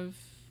 it's kind of,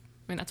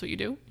 that's what you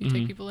do. You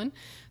take people in.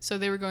 So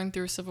they were going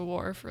through a civil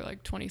war for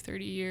like 20,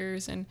 30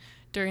 years. And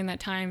during that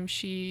time,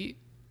 she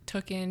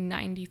took in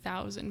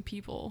 90,000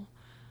 people.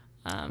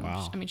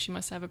 Wow. I mean, she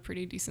must have a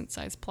pretty decent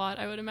sized plot,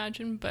 I would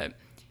imagine.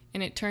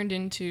 And it turned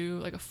into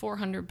like a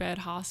 400-bed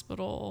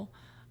hospital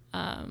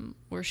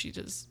where she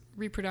does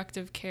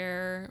reproductive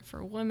care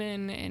for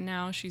women. And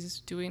now they're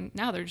just doing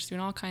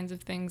all kinds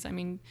of things. I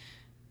mean,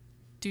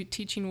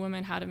 teaching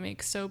women how to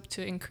make soap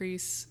to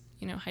increase,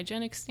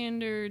 hygienic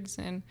standards.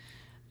 And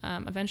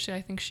eventually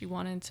I think she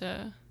wanted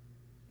to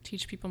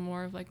teach people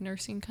more of like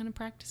nursing kind of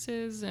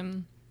practices.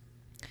 And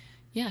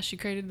yeah, she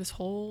created this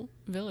whole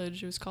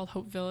village. It was called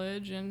Hope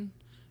Village, and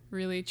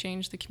really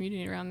changed the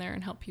community around there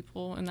and helped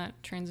people in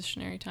that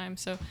transitionary time.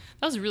 So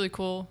that was a really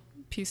cool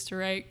piece to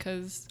write,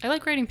 because I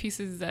like writing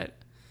pieces that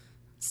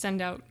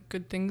send out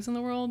good things in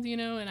the world,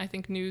 and I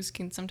think news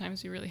can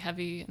sometimes be really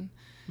heavy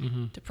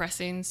and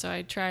depressing. So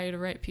I try to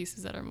write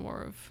pieces that are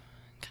more of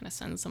kind of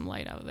send some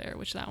light out there,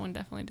 which that one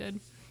definitely did.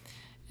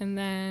 And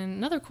then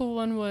another cool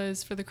one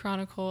was for the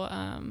Chronicle.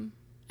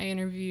 I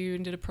interviewed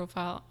and did a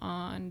profile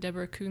on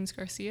Deborah Coons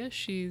Garcia.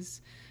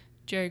 She's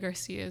Jerry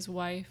Garcia's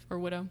wife or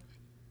widow.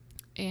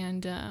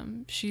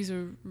 and she's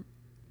a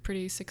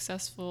pretty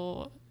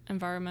successful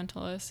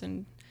environmentalist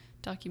and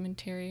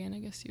documentarian, I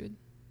guess you would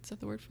set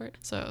the word for it.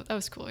 So that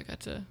was cool. I got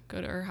to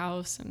go to her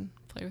house and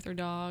play with her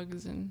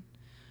dogs, and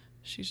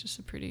she's just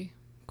a pretty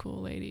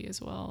cool lady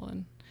as well.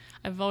 And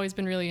I've always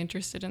been really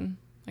interested in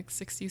like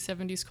 60s,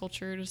 70s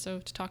culture, so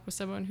to talk with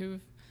someone who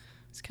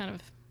was kind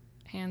of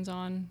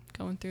hands-on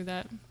going through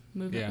that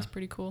movement was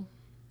pretty cool.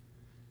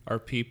 Are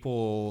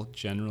people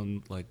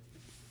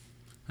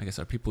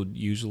are people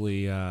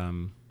usually,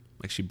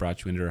 like she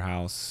brought you into her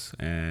house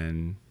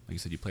and like you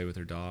said, you play with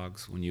her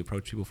dogs. When you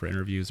approach people for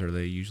interviews, are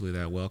they usually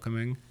that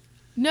welcoming?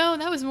 No,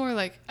 that was more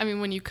like, I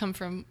mean, when you come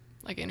from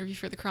like an interview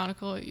for the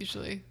Chronicle, it's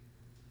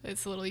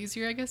a little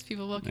easier, I guess.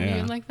 People welcome you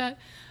in like that.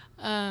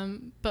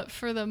 But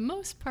for the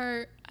most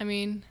part, I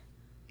mean,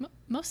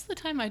 most of the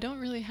time I don't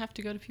really have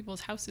to go to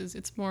people's houses.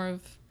 It's more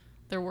of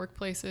their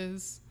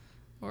workplaces,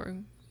 or,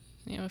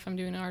 you know, if I'm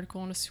doing an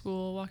article in a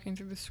school, walking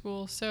through the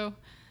school. So,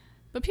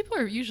 but people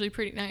are usually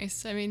pretty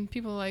nice. I mean,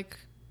 people like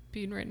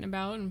being written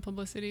about and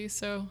publicity.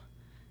 So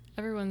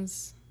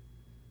everyone's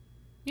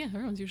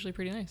usually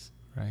pretty nice.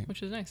 Right.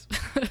 Which is nice.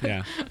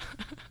 Yeah.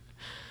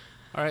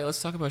 All right,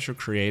 let's talk about your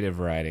creative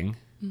writing.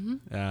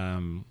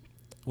 Mm-hmm.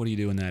 What do you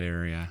do in that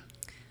area?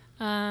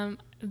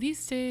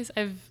 These days,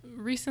 I've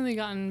recently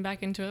gotten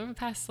back into it over the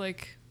past,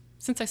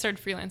 since I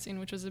started freelancing,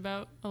 which was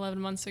about 11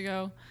 months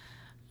ago,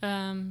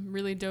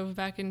 really dove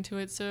back into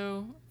it.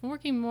 So I'm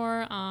working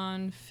more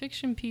on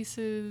fiction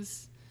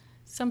pieces,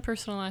 some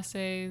personal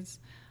essays,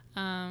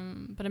 but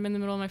I'm in the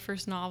middle of my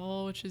first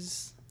novel, which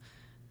is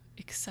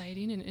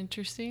exciting and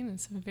interesting.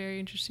 It's a very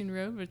interesting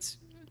road, but it's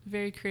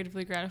very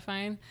creatively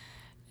gratifying.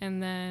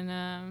 And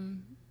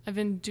then I've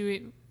been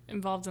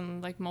involved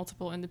in like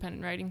multiple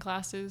independent writing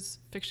classes,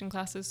 fiction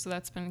classes, so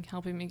that's been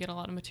helping me get a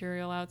lot of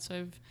material out. So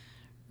I've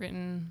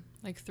written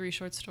like 3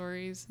 short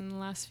stories in the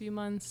last few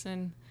months,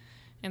 and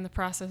in the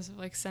process of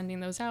like sending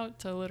those out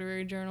to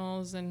literary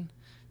journals and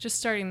just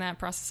starting that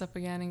process up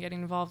again and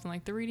getting involved in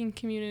like the reading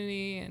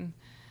community. And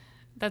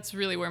that's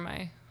really where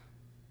my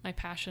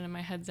passion and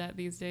my head's at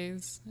these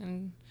days,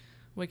 and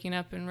waking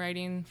up and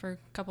writing for a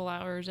couple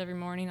hours every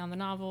morning on the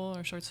novel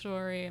or short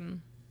story,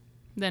 and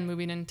then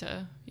moving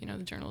into, you know,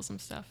 the journalism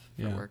stuff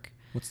for work.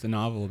 What's the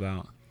novel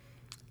about?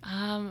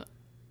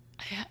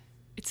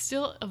 It's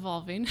still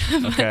evolving,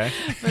 Okay.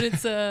 but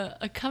it's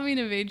a coming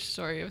of age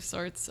story of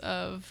sorts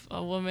of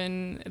a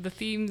woman. The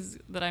themes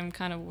that I'm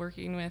kind of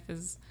working with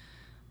is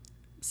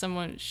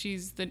someone,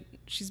 she's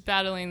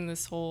battling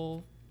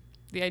the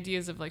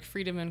ideas of like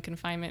freedom and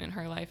confinement in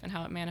her life and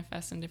how it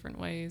manifests in different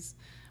ways,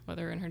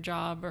 whether in her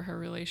job or her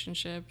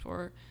relationship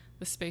or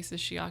the spaces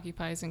she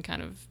occupies, and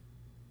kind of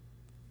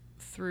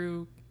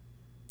through,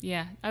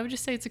 I would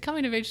just say it's a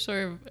coming of age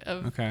story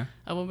of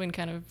a woman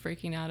kind of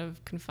breaking out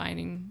of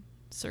confining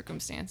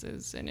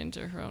circumstances and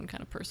into her own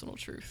kind of personal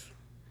truth.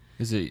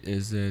 Is it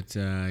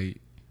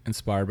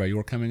inspired by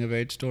your coming of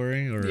age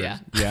story, or yeah?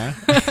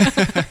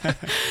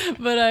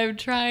 But I'm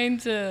trying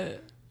to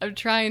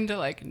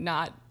like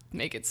not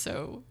make it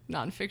so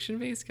nonfiction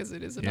based, because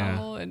it is a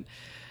novel, and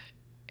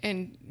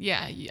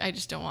I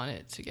just don't want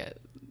it to get,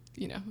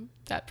 you know,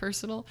 that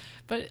personal.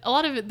 But a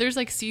lot of it, there's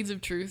like seeds of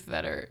truth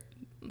that are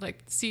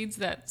like seeds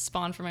that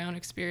spawn from my own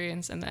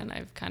experience, and then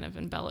I've kind of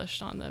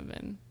embellished on them,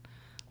 and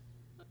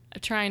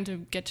I'm trying to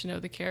get to know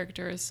the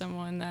character as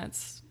someone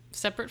that's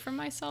separate from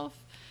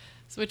myself.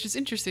 So, which is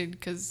interesting,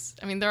 because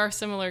I mean there are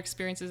similar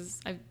experiences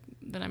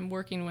that I'm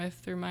working with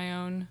through my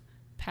own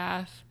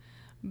path,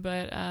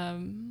 but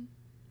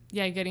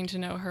getting to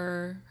know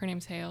her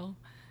name's Hale,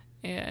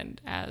 and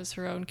as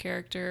her own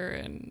character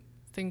and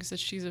things that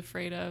she's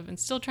afraid of, and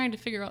still trying to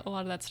figure out a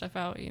lot of that stuff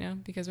out, you know,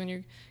 because when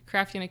you're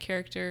crafting a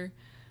character,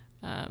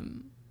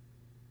 when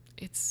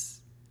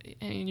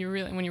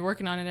you're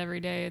working on it every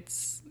day,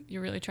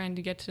 you're really trying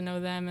to get to know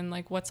them and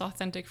like what's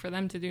authentic for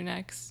them to do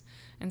next,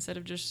 instead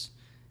of just,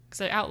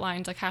 because I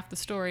outlined like half the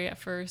story at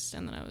first,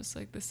 and then I was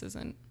like, this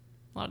isn't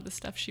a lot of the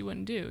stuff she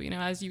wouldn't do, you know.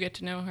 As you get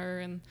to know her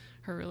and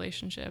her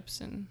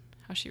relationships and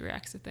how she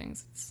reacts to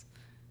things,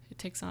 it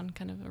takes on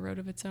kind of a road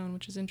of its own,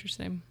 which is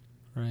interesting.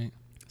 Right.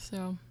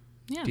 So,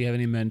 yeah. Do you have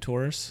any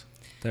mentors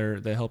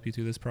that help you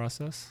through this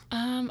process?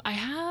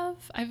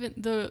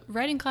 The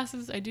writing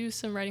classes, I do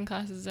some writing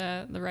classes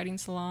at the Writing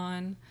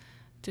Salon,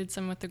 did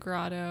some with the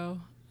Grotto,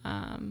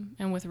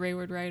 and with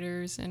Wayward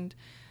Writers. And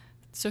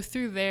so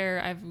through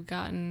there, I've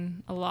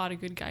gotten a lot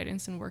of good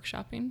guidance and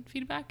workshopping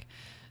feedback.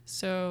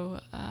 So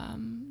I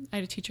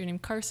had a teacher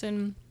named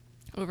Carson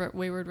over at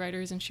Wayward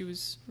Writers, and she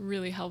was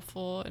really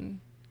helpful and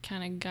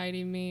kind of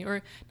guiding me,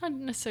 or not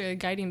necessarily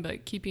guiding,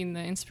 but keeping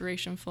the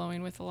inspiration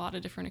flowing with a lot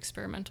of different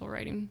experimental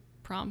writing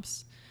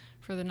prompts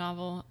for the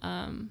novel.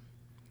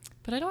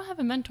 But I don't have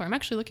a mentor. I'm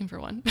actually looking for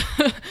one.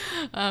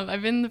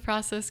 I've been in the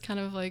process, kind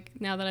of like,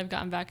 now that I've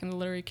gotten back in the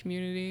literary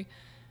community,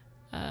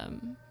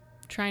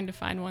 trying to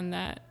find one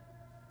that,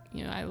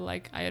 you know,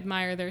 I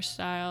admire their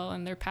style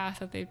and their path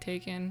that they've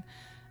taken,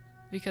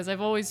 because I've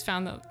always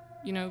found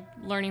that, you know,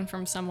 learning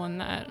from someone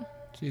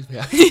that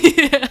Yeah.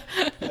 Yeah.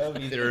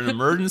 Either an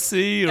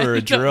emergency or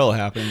a drill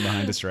happening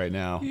behind us right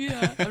now.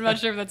 Yeah. I'm not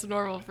sure if that's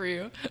normal for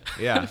you.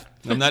 Yeah.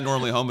 I'm not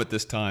normally home at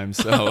this time,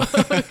 so.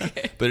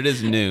 Okay. But it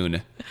is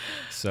noon,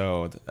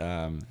 so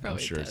I'm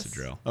Probably sure a it's a test.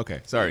 drill.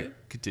 Okay, sorry.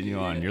 Continue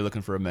on. You're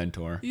looking for a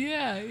mentor.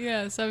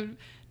 Yeah. So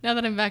now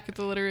that I'm back at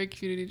the literary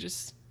community,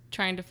 just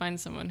trying to find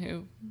someone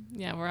who,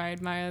 where I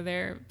admire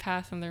their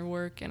path and their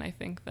work, and I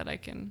think that I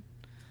can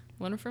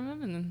learn from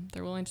them, and then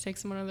they're willing to take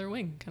someone under their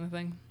wing, kind of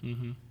thing.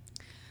 Mm-hmm.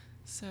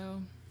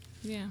 So,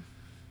 yeah.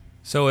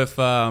 So if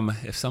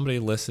somebody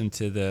listened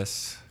to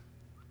this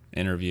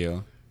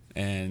interview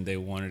and they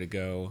wanted to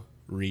go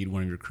read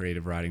one of your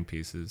creative writing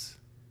pieces,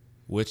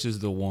 which is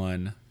the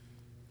one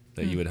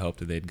that you would hope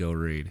that they'd go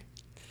read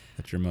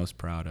that you're most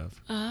proud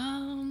of?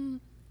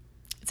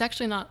 It's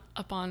actually not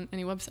up on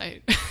any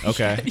website.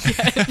 Okay.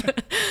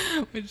 yet,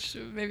 which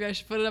maybe I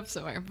should put it up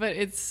somewhere. But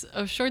it's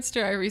a short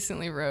story I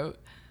recently wrote.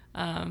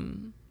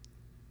 And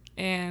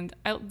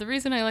the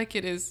reason I like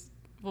it is,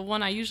 well,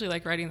 one, I usually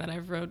like writing that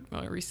I've wrote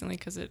more recently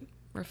because it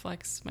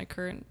reflects my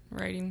current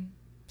writing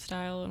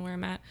style and where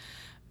I'm at.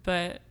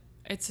 But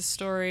it's a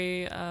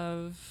story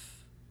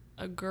of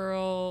a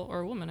girl, or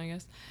a woman, I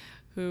guess,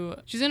 who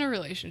she's in a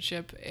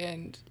relationship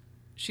and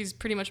she's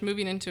pretty much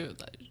moving into,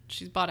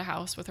 she's bought a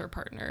house with her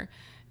partner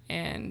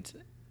and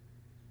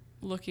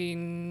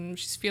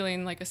she's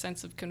feeling like a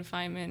sense of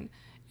confinement.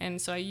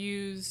 And so I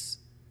use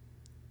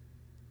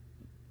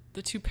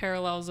the two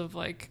parallels of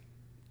like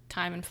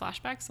time and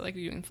flashbacks. I like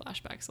doing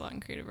flashbacks a lot in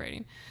creative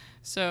writing.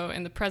 So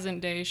in the present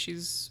day,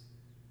 she's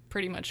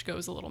pretty much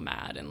goes a little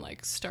mad and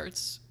like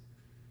starts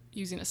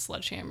using a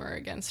sledgehammer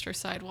against her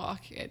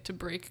sidewalk to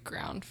break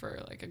ground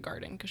for like a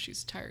garden because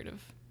she's tired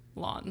of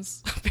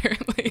lawns,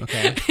 apparently.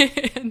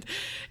 Okay.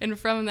 and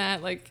from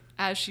that, like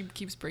as she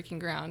keeps breaking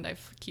ground, I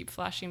keep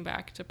flashing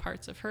back to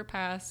parts of her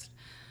past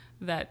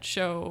that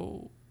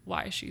show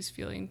why she's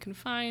feeling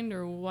confined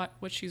or what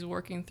she's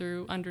working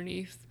through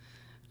underneath,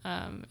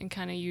 and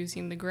kind of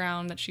using the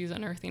ground that she's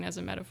unearthing as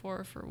a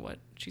metaphor for what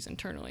she's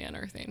internally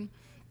unearthing.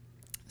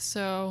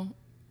 So,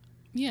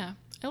 yeah,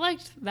 I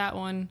liked that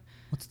one.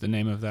 What's the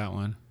name of that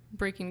one?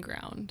 Breaking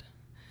Ground.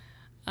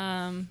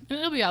 And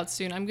it'll be out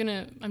soon.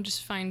 I'm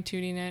just fine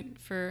tuning it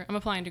I'm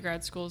applying to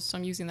grad schools, so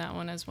I'm using that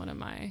one as one of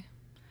my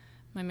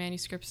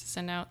manuscripts to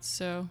send out.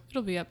 So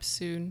it'll be up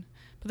soon.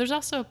 But there's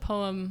also a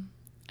poem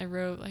I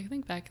wrote, I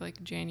think back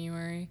like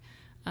January.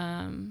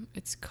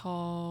 It's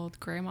called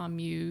Grandma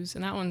Muse,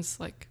 and that one's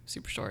like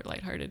super short,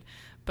 lighthearted.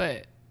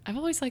 But I've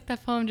always liked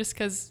that poem just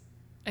because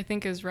I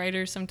think as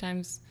writers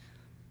sometimes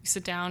you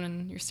sit down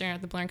and you're staring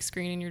at the blank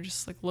screen and you're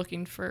just like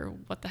looking for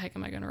what the heck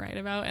am I going to write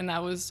about. And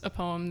that was a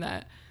poem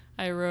that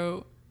I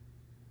wrote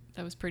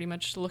that was pretty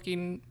much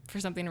looking for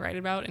something to write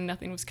about and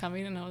nothing was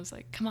coming. And I was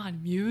like, come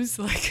on, muse,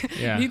 like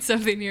I need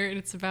something here. And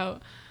it's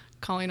about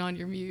calling on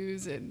your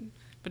muse.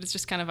 But it's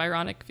just kind of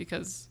ironic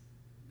because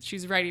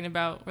she's writing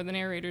about, or the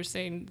narrator's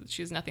saying that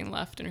she has nothing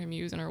left in her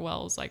muse and her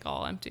well is like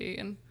all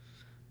empty,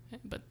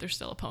 but there's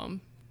still a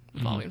poem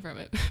evolving from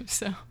it.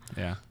 So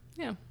yeah.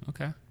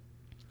 Okay,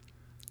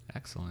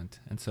 excellent.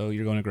 And so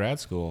you're going to grad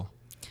school.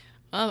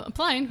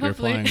 Applying, You're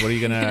hopefully. applying. What are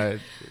you gonna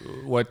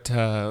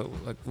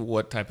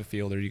what type of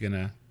field are you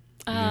gonna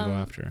go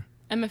after?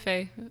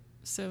 MFA,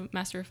 so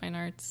Master of Fine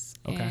Arts.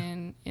 Okay.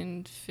 And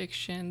in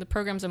fiction, the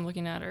programs I'm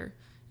looking at are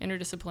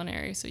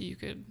interdisciplinary, so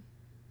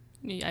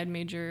I'd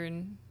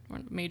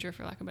major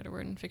for lack of a better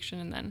word in fiction,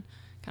 and then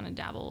kind of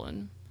dabble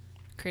in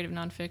creative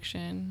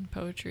nonfiction,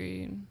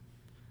 poetry, and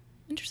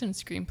interested in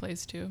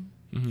screenplays too.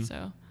 Mm-hmm.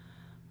 So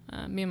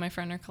me and my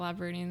friend are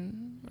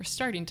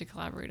starting to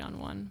collaborate on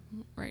one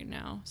right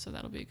now, so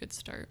that'll be a good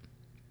start.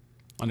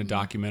 On a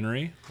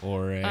documentary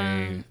or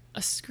a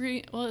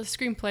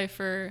screenplay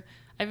for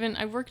I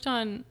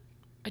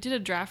did a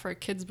draft for a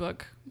kid's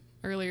book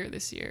earlier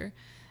this year,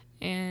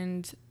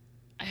 and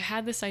I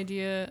had this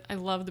idea. I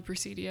love the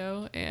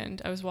Presidio,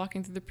 and I was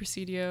walking through the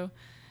Presidio,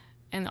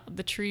 and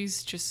the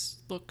trees just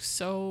look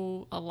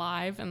so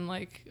alive and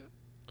like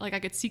I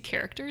could see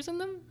characters in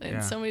them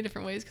in so many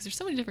different ways because there's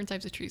so many different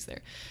types of trees there.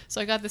 So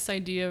I got this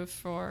idea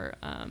for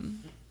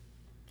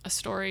a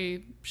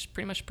story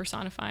pretty much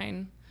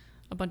personifying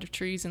a bunch of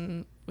trees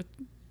and with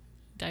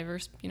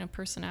diverse,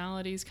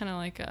 personalities, kind of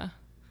like a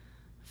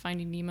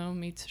Finding Nemo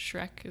meets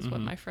Shrek is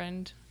what my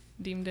friend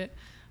deemed it.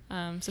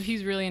 So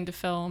he's really into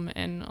film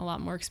and a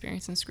lot more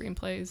experience in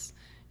screenplays.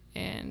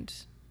 And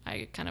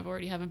I kind of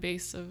already have a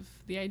base of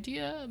the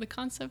idea, the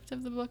concept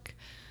of the book.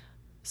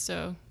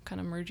 So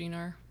kind of merging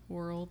our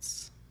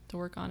worlds to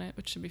work on it,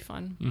 which should be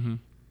fun. Mm-hmm.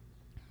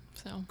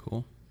 So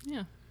cool.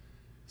 Yeah.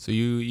 So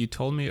you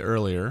told me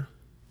earlier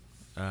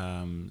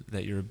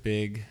that you're a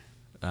big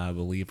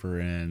believer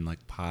in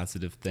like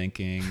positive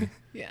thinking,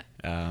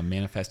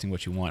 manifesting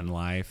what you want in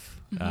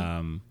life.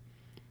 Mm-hmm.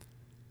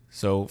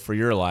 So for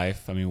your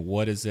life, I mean,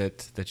 what is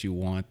it that you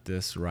want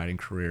this writing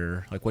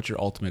career? Like, what's your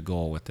ultimate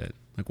goal with it?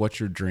 Like, what's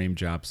your dream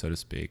job, so to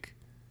speak?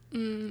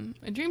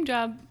 A dream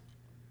job,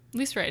 at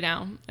least right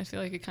now, I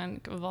feel like it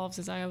kind of evolves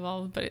as I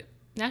evolve, but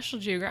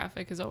National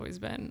Geographic has always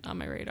been on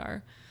my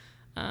radar.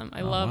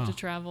 I love to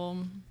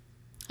travel.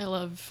 I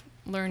love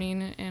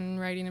learning and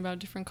writing about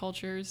different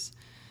cultures.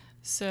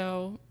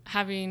 So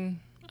having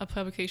a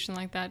publication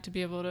like that to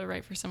be able to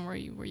write for somewhere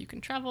where you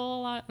can travel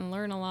a lot and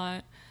learn a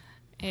lot,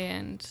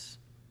 and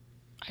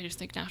I just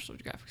think National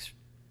Geographic's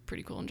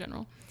pretty cool in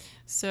general.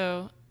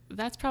 So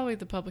that's probably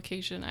the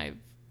publication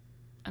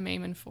I'm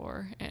aiming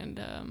for. And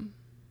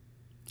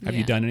Have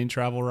you done any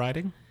travel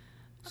writing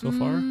so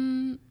far?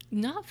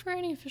 Not for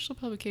any official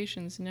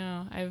publications,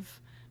 no. I've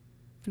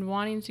been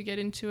wanting to get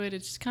into it.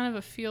 It's kind of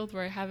a field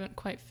where I haven't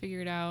quite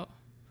figured out,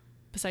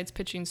 besides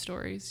pitching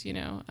stories,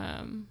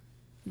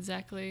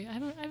 exactly. I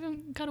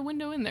haven't got a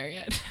window in there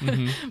yet,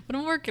 but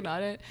I'm working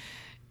on it.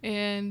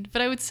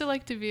 But I would still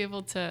like to be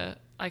able to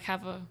like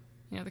have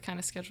the kind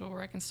of schedule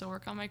where I can still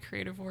work on my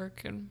creative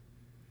work, and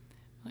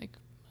like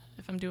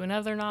if I'm doing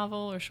another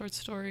novel or short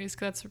stories,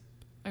 'cause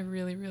I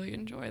really, really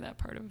enjoy that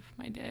part of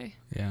my day.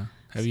 Yeah.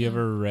 Have you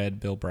ever read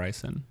Bill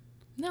Bryson?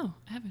 No,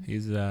 I haven't.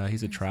 He's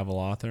a travel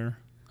author,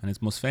 and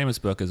his most famous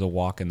book is A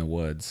Walk in the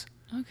Woods.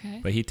 Okay.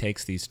 But he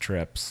takes these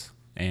trips,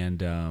 and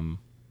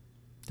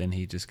then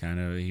he just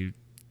he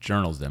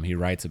journals them. He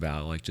writes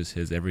about like just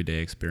his everyday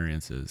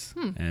experiences,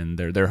 and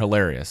they're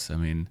hilarious. I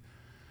mean,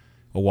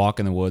 A Walk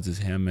in the Woods is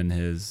him and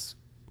his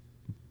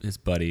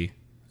buddy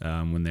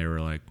when they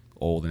were like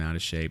old and out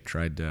of shape,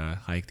 tried to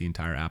hike the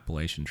entire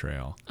Appalachian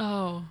Trail.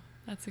 Oh,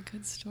 that's a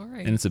good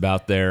story. And it's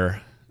about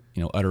their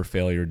utter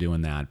failure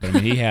doing that. But I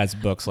mean, he has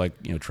books like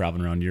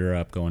traveling around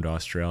Europe, going to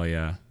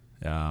Australia,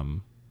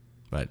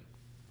 but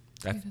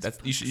that's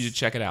you should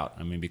check it out.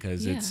 I mean,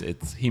 because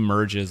it's he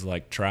merges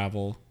like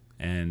travel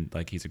and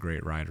like he's a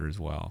great writer as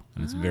well,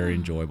 and it's very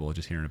enjoyable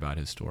just hearing about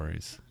his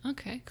stories.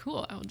 Okay,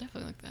 cool. I will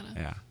definitely look that up.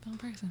 Yeah. Bill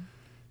Bryson.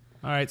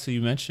 All right, so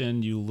you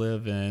mentioned you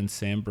live in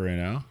San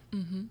Bruno, I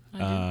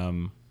do.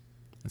 and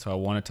so I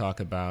want to talk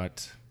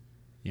about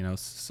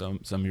some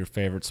of your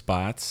favorite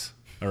spots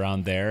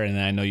around there, and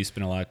I know you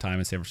spend a lot of time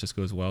in San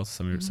Francisco as well.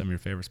 So some of your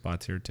favorite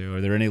spots here too.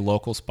 Are there any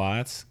local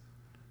spots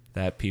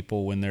that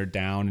people, when they're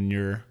down in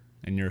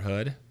your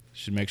hood,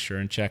 should make sure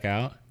and check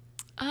out?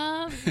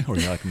 Or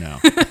you're like, no.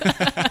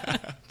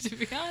 To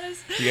be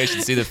honest, you guys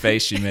should see the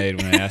face she made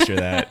when I asked her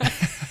that.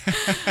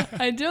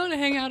 I don't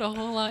hang out a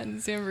whole lot in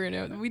San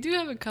Bruno. We do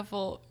have a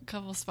couple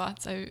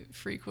spots I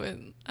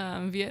frequent.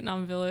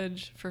 Vietnam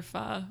Village for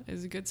pho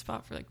is a good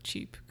spot for like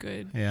cheap,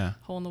 good,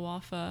 hole in the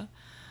wall pho.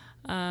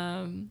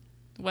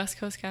 West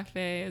Coast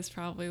Cafe is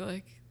probably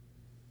like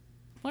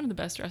one of the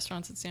best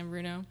restaurants in San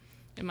Bruno,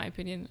 in my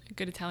opinion.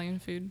 Good Italian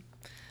food.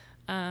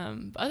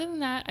 But other than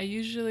that, I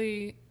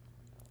usually,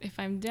 if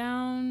I'm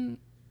down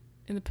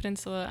in the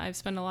peninsula, I've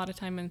spent a lot of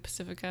time in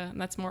Pacifica,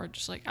 and that's more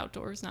just like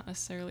outdoors, not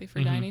necessarily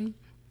for dining.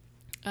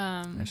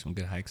 There's some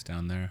good hikes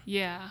down there.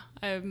 Yeah,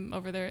 I'm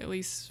over there at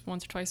least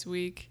once or twice a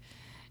week,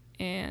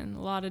 and a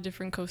lot of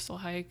different coastal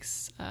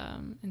hikes.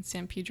 And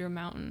San Pedro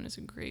Mountain is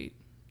a great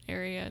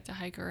area to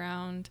hike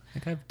around. I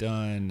think I've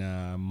done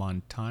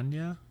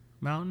Montaña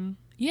Mountain.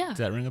 Yeah. Does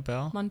that ring a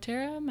bell?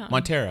 Montera Mountain.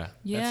 Montera.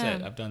 Yeah.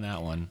 That's it. I've done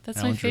that one.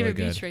 That's that my favorite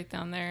really beach right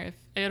down there.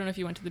 I don't know if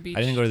you went to the beach.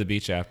 I didn't go to the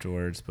beach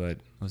afterwards, but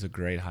it was a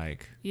great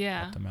hike.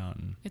 Yeah. Up the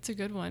mountain. It's a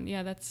good one.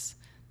 Yeah, that's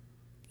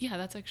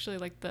actually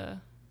like the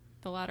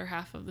latter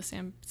half of the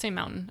same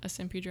mountain as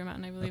San Pedro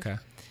Mountain, I believe. Okay.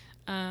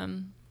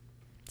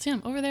 So yeah,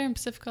 I'm over there in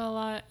Pacifica a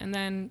lot. And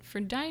then for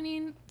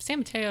dining, San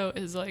Mateo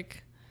is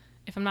like,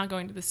 if I'm not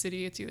going to the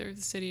city, it's either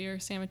the city or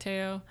San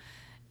Mateo.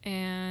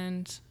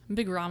 And I'm a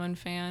big ramen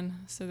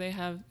fan, so they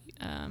have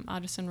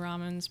Addison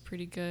Ramen's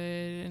pretty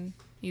good, and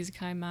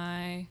Izakai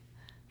Mai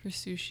for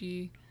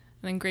sushi.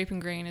 And then Grape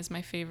and Grain is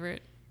my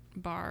favorite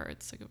bar.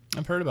 It's like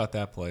I've heard about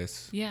that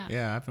place. Yeah.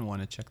 Yeah, I've been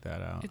wanting to check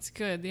that out. It's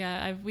good.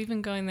 Yeah, we've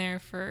been going there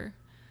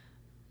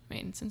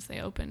since they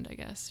opened, I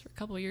guess, for a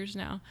couple of years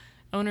now.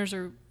 Owners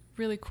are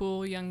really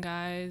cool young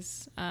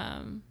guys,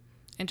 and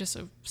just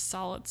a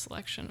solid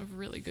selection of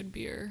really good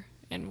beer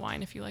and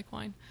wine if you like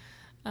wine.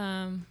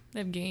 They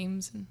have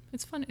games, and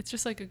it's fun. It's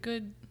just like a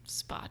good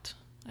spot.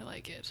 I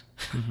like it.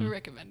 I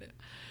recommend it.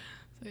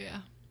 So yeah.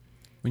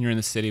 When you're in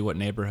the city, what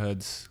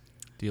neighborhoods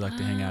do you like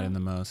to hang out in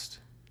the most?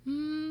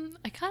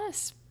 I kind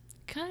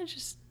of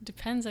just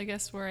depends, I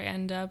guess, where I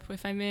end up.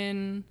 If I'm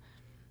in,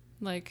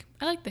 like,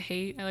 I like the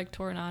Haight. I like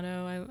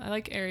Toronado. I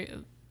like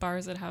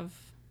bars that have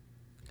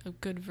a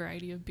good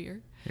variety of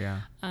beer.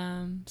 Yeah.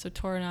 So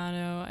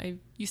Toronado. I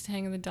used to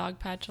hang in the Dog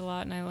Patch a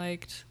lot, and I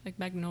liked like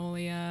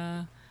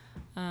Magnolia.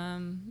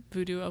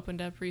 Voodoo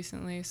opened up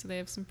recently, so they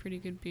have some pretty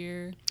good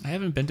beer. I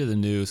haven't been to the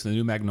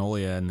new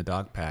Magnolia and the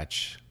Dog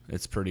Patch.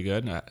 It's pretty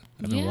good. I've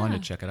been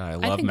wanting to check it out. I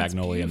love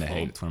Magnolia and the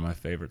Haight. It's one of my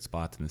favorite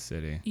spots in the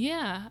city.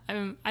 Yeah,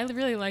 I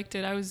really liked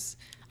it. I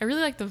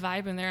really like the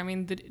vibe in there. I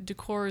mean, the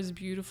decor is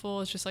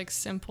beautiful. It's just like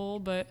simple,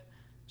 but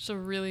just a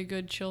really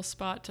good chill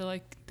spot to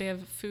like. They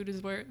have food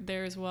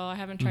there as well. I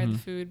haven't tried the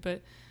food,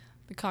 but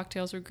the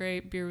cocktails were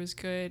great. Beer was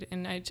good,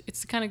 and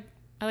it's the kind of.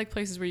 I like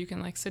places where you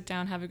can like sit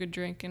down, have a good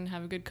drink, and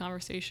have a good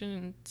conversation,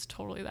 and it's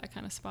totally that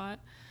kind of spot.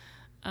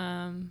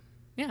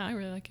 Yeah, I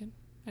really like it.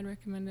 I'd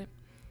recommend it.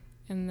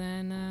 And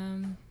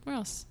then where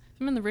else?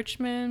 I'm in the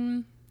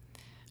Richmond.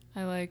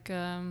 I like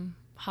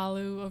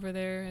Halu over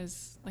there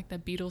is like the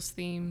Beatles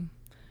theme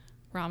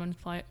ramen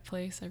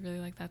place. I really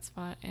like that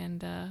spot.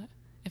 And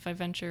if I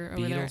venture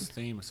over there, Beatles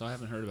theme. So I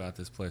haven't heard about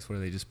this place. Where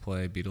they just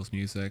play Beatles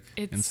music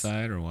It's-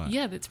 inside, or what?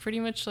 yeah, it's pretty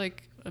much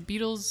like a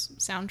Beatles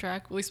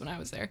soundtrack, at least when I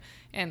was there.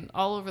 And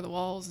all over the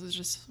walls is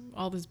just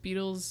all this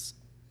Beatles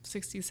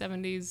 60s,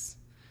 70s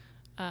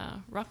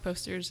rock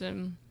posters.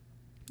 And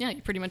yeah,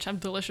 you pretty much have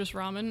delicious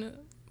ramen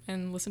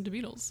and listen to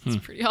Beatles. It's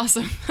pretty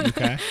awesome.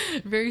 Okay.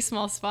 Very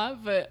small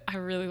spot, but I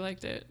really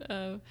liked it.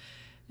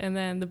 And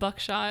then the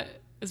Buckshot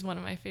is one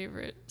of my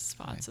favorite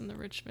spots in the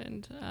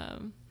Richmond.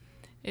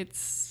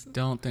 It's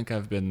Don't think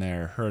I've been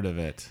there. Heard of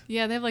it.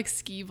 yeah, they have like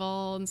skee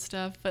ball and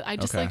stuff, but I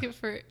just Okay. like it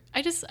for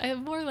I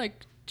have more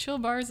like chill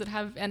bars that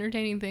have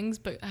entertaining things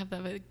but have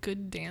a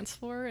good dance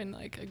floor and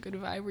like a good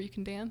vibe where you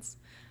can dance.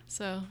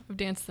 So I've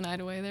danced the night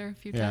away there a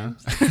few Yeah.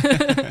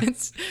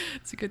 times.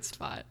 It's a good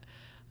spot.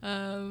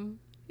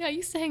 Yeah, I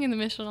used to hang in the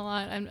Mission a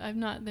lot. I'm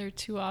not there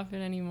too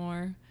often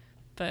anymore,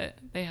 but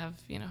they have,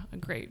 a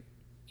great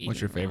eating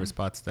What's your favorite room.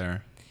 spots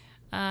there?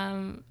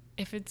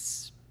 If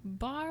it's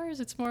bars,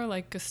 it's more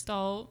like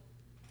Gestalt,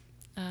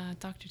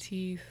 Dr.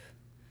 Teeth.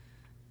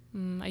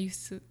 I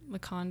used to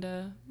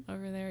Laconda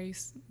over there.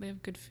 They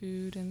have good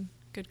food and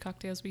good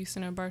cocktails. We used to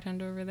know a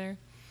bartender over there.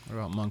 What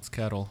about Monk's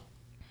Kettle?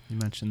 You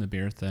mentioned the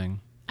beer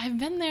thing. I've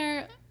been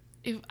there.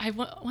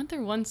 Went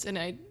there once, and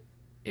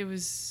it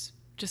was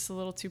just a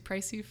little too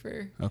pricey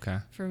Okay.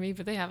 for me.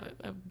 But they have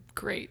a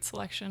great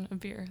selection of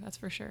beer, that's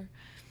for sure.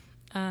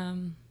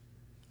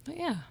 But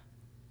yeah,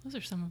 those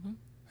are some of them.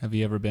 Have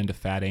you ever been to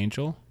Fat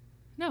Angel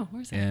No,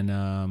 where's that?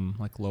 in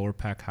like Lower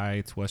Pack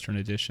Heights, Western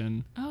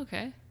Addition? Oh,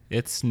 okay.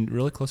 It's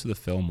really close to the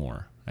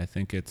Fillmore. I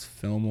think it's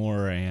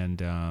Fillmore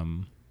and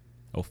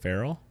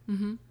O'Farrell.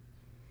 Mm-hmm.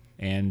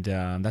 And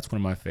that's one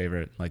of my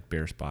favorite like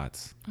beer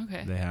spots.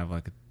 Okay. They have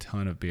like a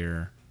ton of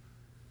beer.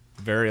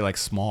 Very like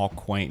small,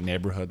 quaint,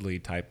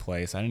 neighborhoodly type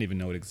place. I didn't even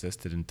know it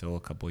existed until a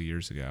couple of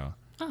years ago.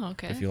 Oh,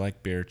 okay. If you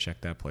like beer,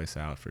 check that place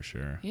out for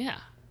sure. Yeah,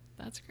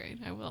 that's great.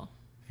 I will.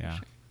 Yeah.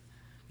 Sure.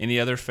 Any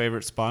other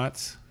favorite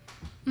spots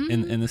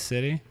in the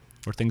city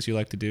or things you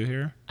like to do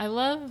here? I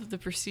love the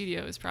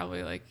Presidio. Is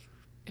probably like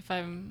if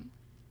I'm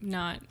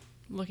not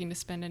looking to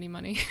spend any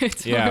money.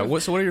 It's Yeah. more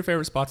of- So what are your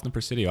favorite spots in the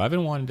Presidio? I've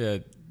been wanting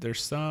to.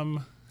 There's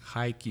some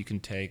hike you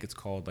can take. It's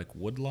called like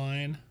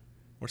Woodline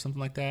or something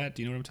like that.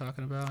 Do you know what I'm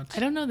talking about? I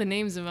don't know the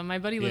names of them. My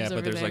buddy lives Yeah, over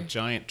but there's there. like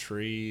giant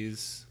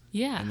trees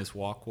Yeah. and this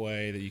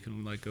walkway that you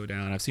can like go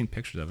down. I've seen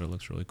pictures of it. It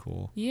looks really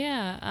cool.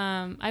 Yeah.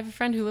 I have a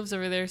friend who lives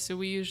over there, so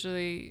we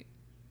usually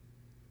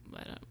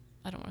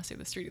I don't want to say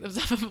the street he lives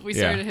off of, but we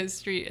Yeah. start at his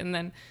street and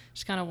then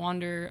just kind of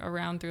wander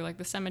around through like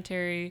the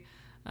cemetery,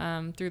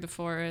 through the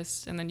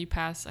forest, and then you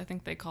pass, I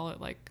think they call it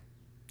like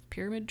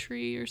pyramid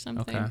tree or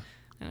something. Okay.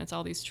 And it's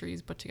all these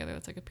trees put together.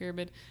 That's like a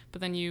pyramid.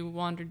 But then you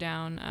wander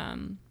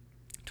down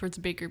towards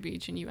Baker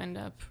Beach and you end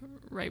up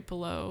right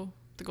below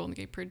the Golden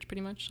Gate Bridge,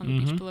 pretty much on the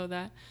beach below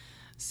that.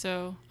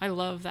 So I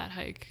love that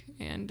hike,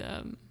 and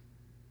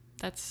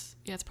that's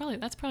probably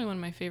one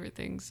of my favorite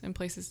things and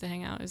places to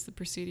hang out is the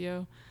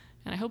Presidio,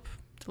 and I hope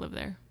to live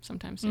there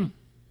sometime soon.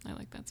 I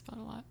like that spot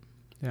a lot.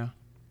 Yeah.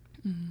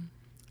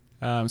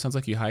 Sounds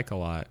like you hike a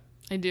lot.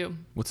 I do.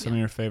 What's some of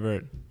your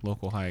favorite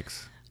local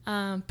hikes?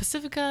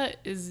 Pacifica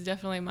is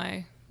definitely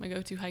my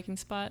go-to hiking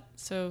spot.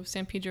 So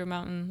San Pedro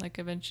Mountain, like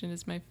I mentioned,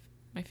 is my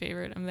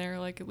favorite. I'm there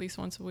like at least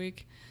once a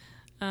week.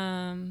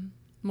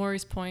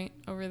 Maury's Point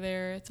over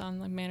there, it's on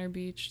like Manor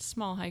Beach.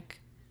 Small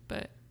hike,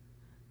 but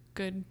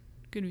good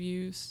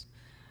views.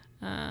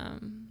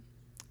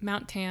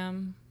 Mount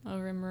Tam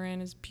over in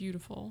Marin is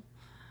beautiful.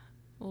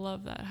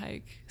 Love that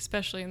hike,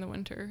 especially in the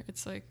winter.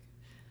 It's like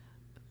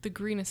the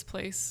greenest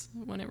place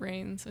when it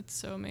rains. It's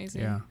so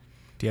amazing. Yeah.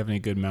 Do you have any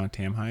good Mount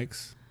Tam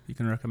hikes you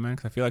can recommend?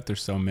 'Cause I feel like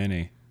there's so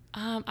many.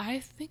 I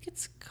think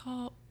it's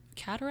called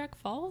Cataract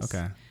Falls.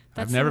 Okay.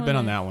 That's I've never the been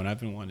one on that one. I've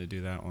been wanting to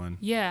do that one.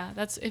 Yeah,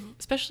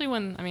 especially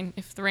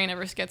if the rain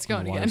ever gets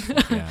going The again.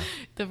 waterfall, yeah.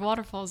 The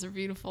waterfalls are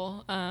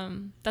beautiful.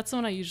 That's the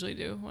one I usually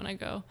do when I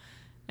go.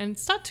 And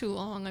it's not too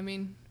long. I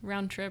mean,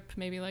 round trip,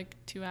 maybe like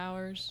 2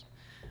 hours.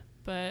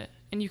 I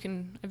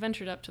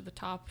ventured up to the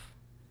top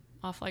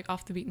off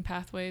the beaten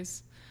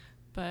pathways.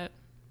 But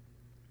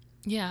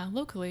yeah,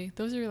 locally,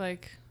 those are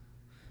like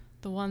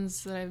the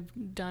ones that I've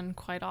done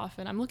quite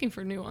often. I'm looking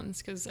for new ones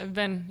because I've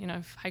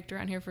hiked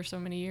around here for so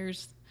many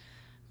years,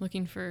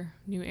 looking for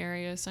new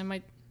areas. So I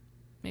might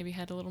maybe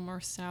head a little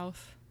more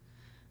south,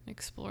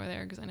 explore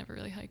there because I never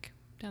really hike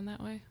down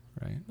that way.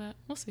 Right. But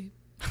we'll see.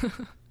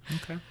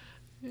 Okay.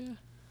 Yeah.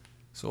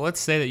 So let's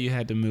say that you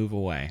had to move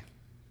away.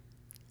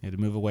 You had to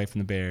move away from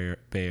the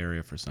Bay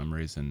Area for some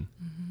reason.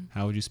 Mm-hmm.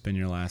 How would you spend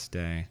your last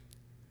day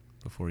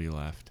before you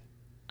left?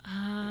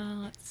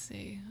 Let's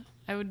see.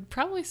 I would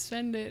probably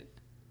spend it.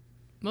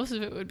 Most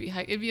of it would be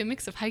it'd be a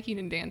mix of hiking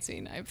and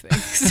dancing, I think.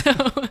 So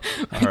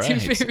my two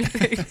right. favorite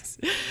things.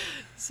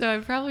 So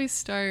I'd probably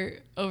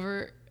start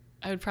over.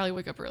 I would probably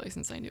wake up early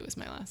since I knew it was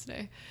my last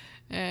day,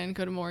 and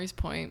go to Maury's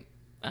Point,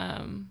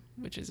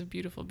 which is a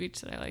beautiful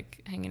beach that I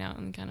like hanging out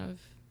and kind of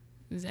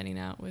zenning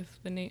out with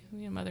the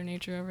Mother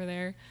Nature over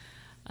there.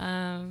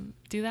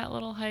 do that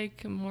little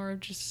hike, more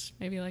just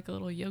maybe like a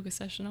little yoga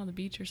session on the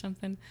beach or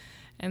something,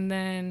 and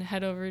then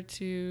head over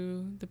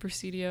to the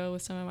Presidio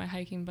with some of my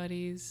hiking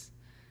buddies.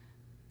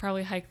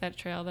 Probably hike that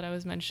trail that I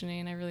was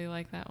mentioning. I really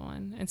like that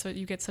one. And so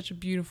you get such a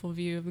beautiful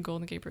view of the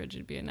Golden Gate Bridge.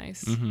 It'd be a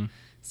nice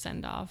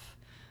send-off.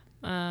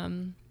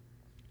 And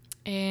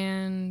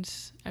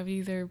I would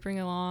either bring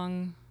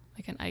along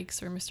like an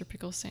Ike's or Mr.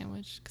 Pickles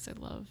sandwich because I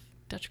love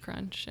Dutch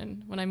Crunch.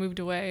 And when I moved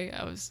away,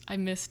 I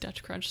miss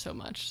Dutch Crunch so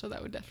much. So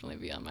that would definitely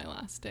be on my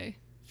last day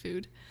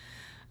food.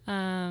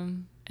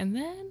 And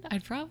then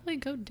I'd probably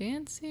go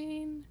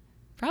dancing.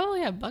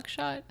 Probably at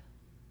Buckshot.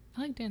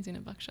 I like dancing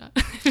at Buckshot.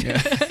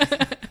 Yeah.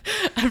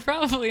 I'd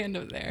probably end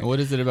up there. What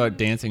is it about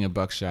dancing at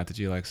Buckshot that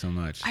you like so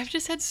much? I've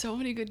just had so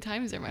many good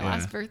times there. My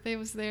last birthday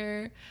was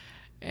there.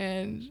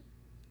 And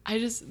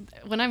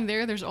when I'm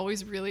there, there's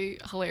always really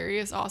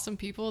hilarious, awesome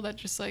people that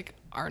just like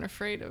aren't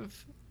afraid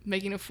of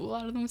making a fool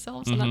out of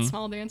themselves on that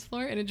small dance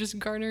floor. And it just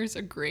garners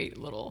a great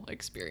little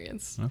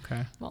experience. Okay.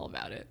 I'm all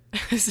about it.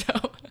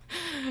 So,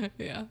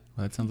 yeah.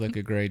 Well, that sounds like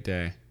a great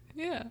day.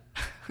 Yeah.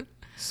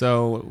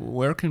 So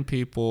where can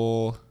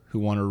people who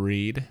want to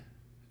read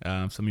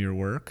some of your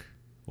work,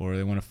 or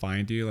they want to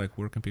find you, like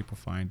where can people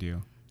find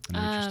you and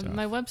read your stuff?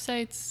 My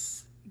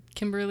website's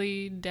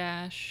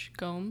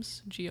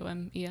Kimberly-Gomes,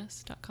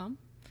 Gomes.com.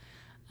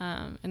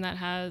 And that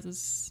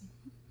has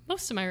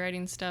most of my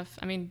writing stuff.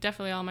 I mean,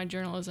 definitely all my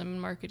journalism and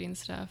marketing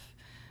stuff,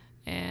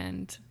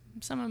 and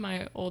some of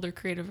my older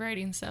creative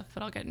writing stuff,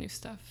 but I'll get new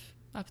stuff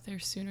up there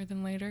sooner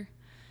than later.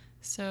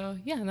 So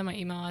yeah, and then my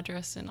email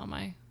address and all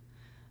my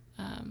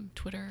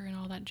Twitter and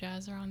all that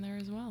jazz are on there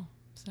as well.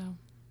 So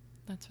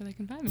that's where they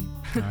can find me.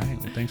 All right.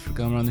 Well, thanks for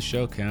coming on the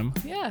show, Kim.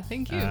 Yeah,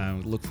 thank you.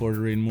 Look forward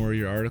to reading more of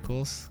your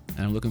articles, and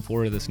I'm looking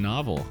forward to this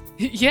novel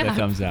that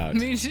comes out.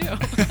 Me too.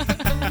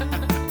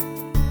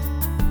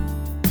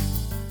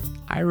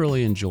 I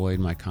really enjoyed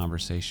my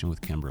conversation with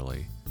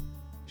Kimberly.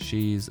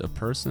 She's a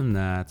person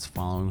that's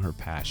following her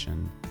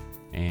passion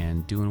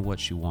and doing what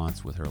she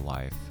wants with her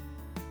life,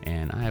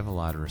 and I have a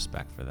lot of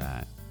respect for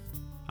that.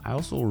 I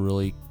also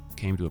really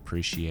came to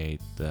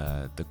appreciate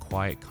the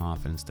quiet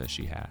confidence that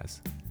she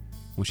has.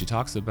 When she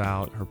talks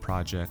about her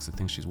projects, the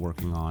things she's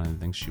working on, and the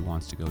things she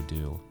wants to go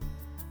do,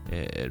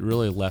 it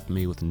really left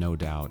me with no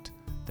doubt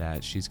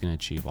that she's going to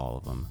achieve all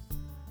of them.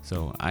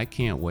 So I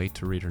can't wait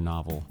to read her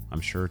novel.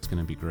 I'm sure it's going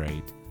to be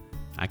great.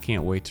 I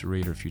can't wait to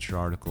read her future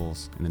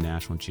articles in the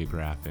National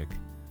Geographic.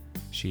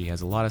 She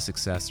has a lot of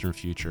success in her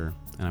future,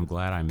 and I'm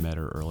glad I met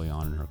her early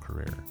on in her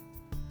career.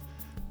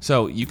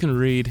 So you can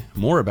read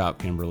more about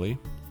Kimberly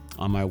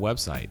on my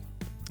website.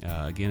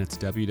 Again, it's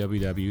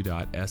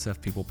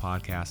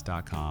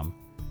www.sfpeoplepodcast.com.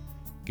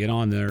 Get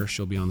on there.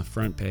 She'll be on the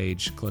front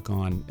page. Click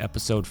on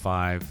episode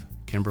 5,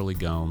 Kimberly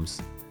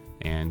Gomes,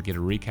 and get a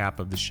recap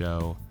of the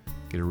show.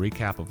 Get a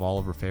recap of all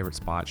of her favorite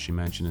spots she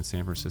mentioned in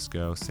San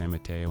Francisco, San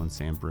Mateo, and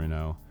San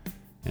Bruno.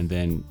 And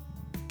then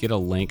get a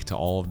link to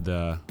all of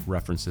the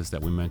references that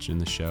we mentioned in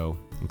the show,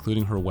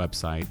 including her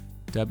website,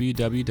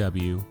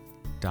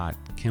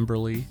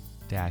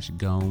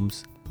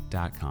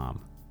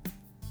 www.kimberly-gomes.com.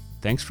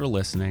 Thanks for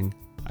listening.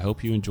 I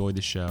hope you enjoyed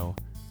the show.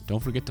 Don't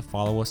forget to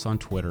follow us on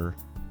Twitter.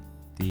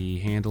 The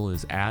handle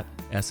is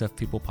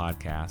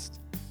 @SFPeoplePodcast.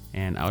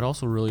 And I would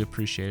also really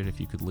appreciate it if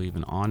you could leave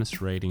an honest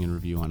rating and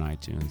review on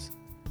iTunes.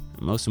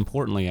 Most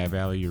importantly, I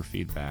value your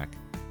feedback,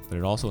 but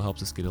it also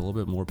helps us get a little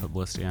bit more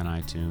publicity on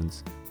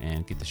iTunes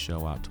and get the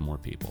show out to more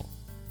people.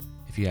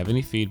 If you have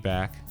any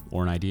feedback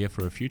or an idea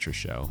for a future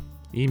show,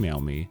 email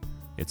me.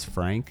 It's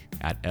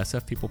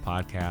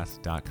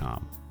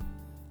frank@sfpeoplepodcast.com.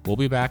 We'll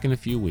be back in a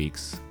few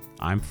weeks.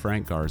 I'm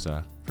Frank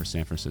Garza for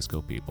San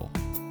Francisco People.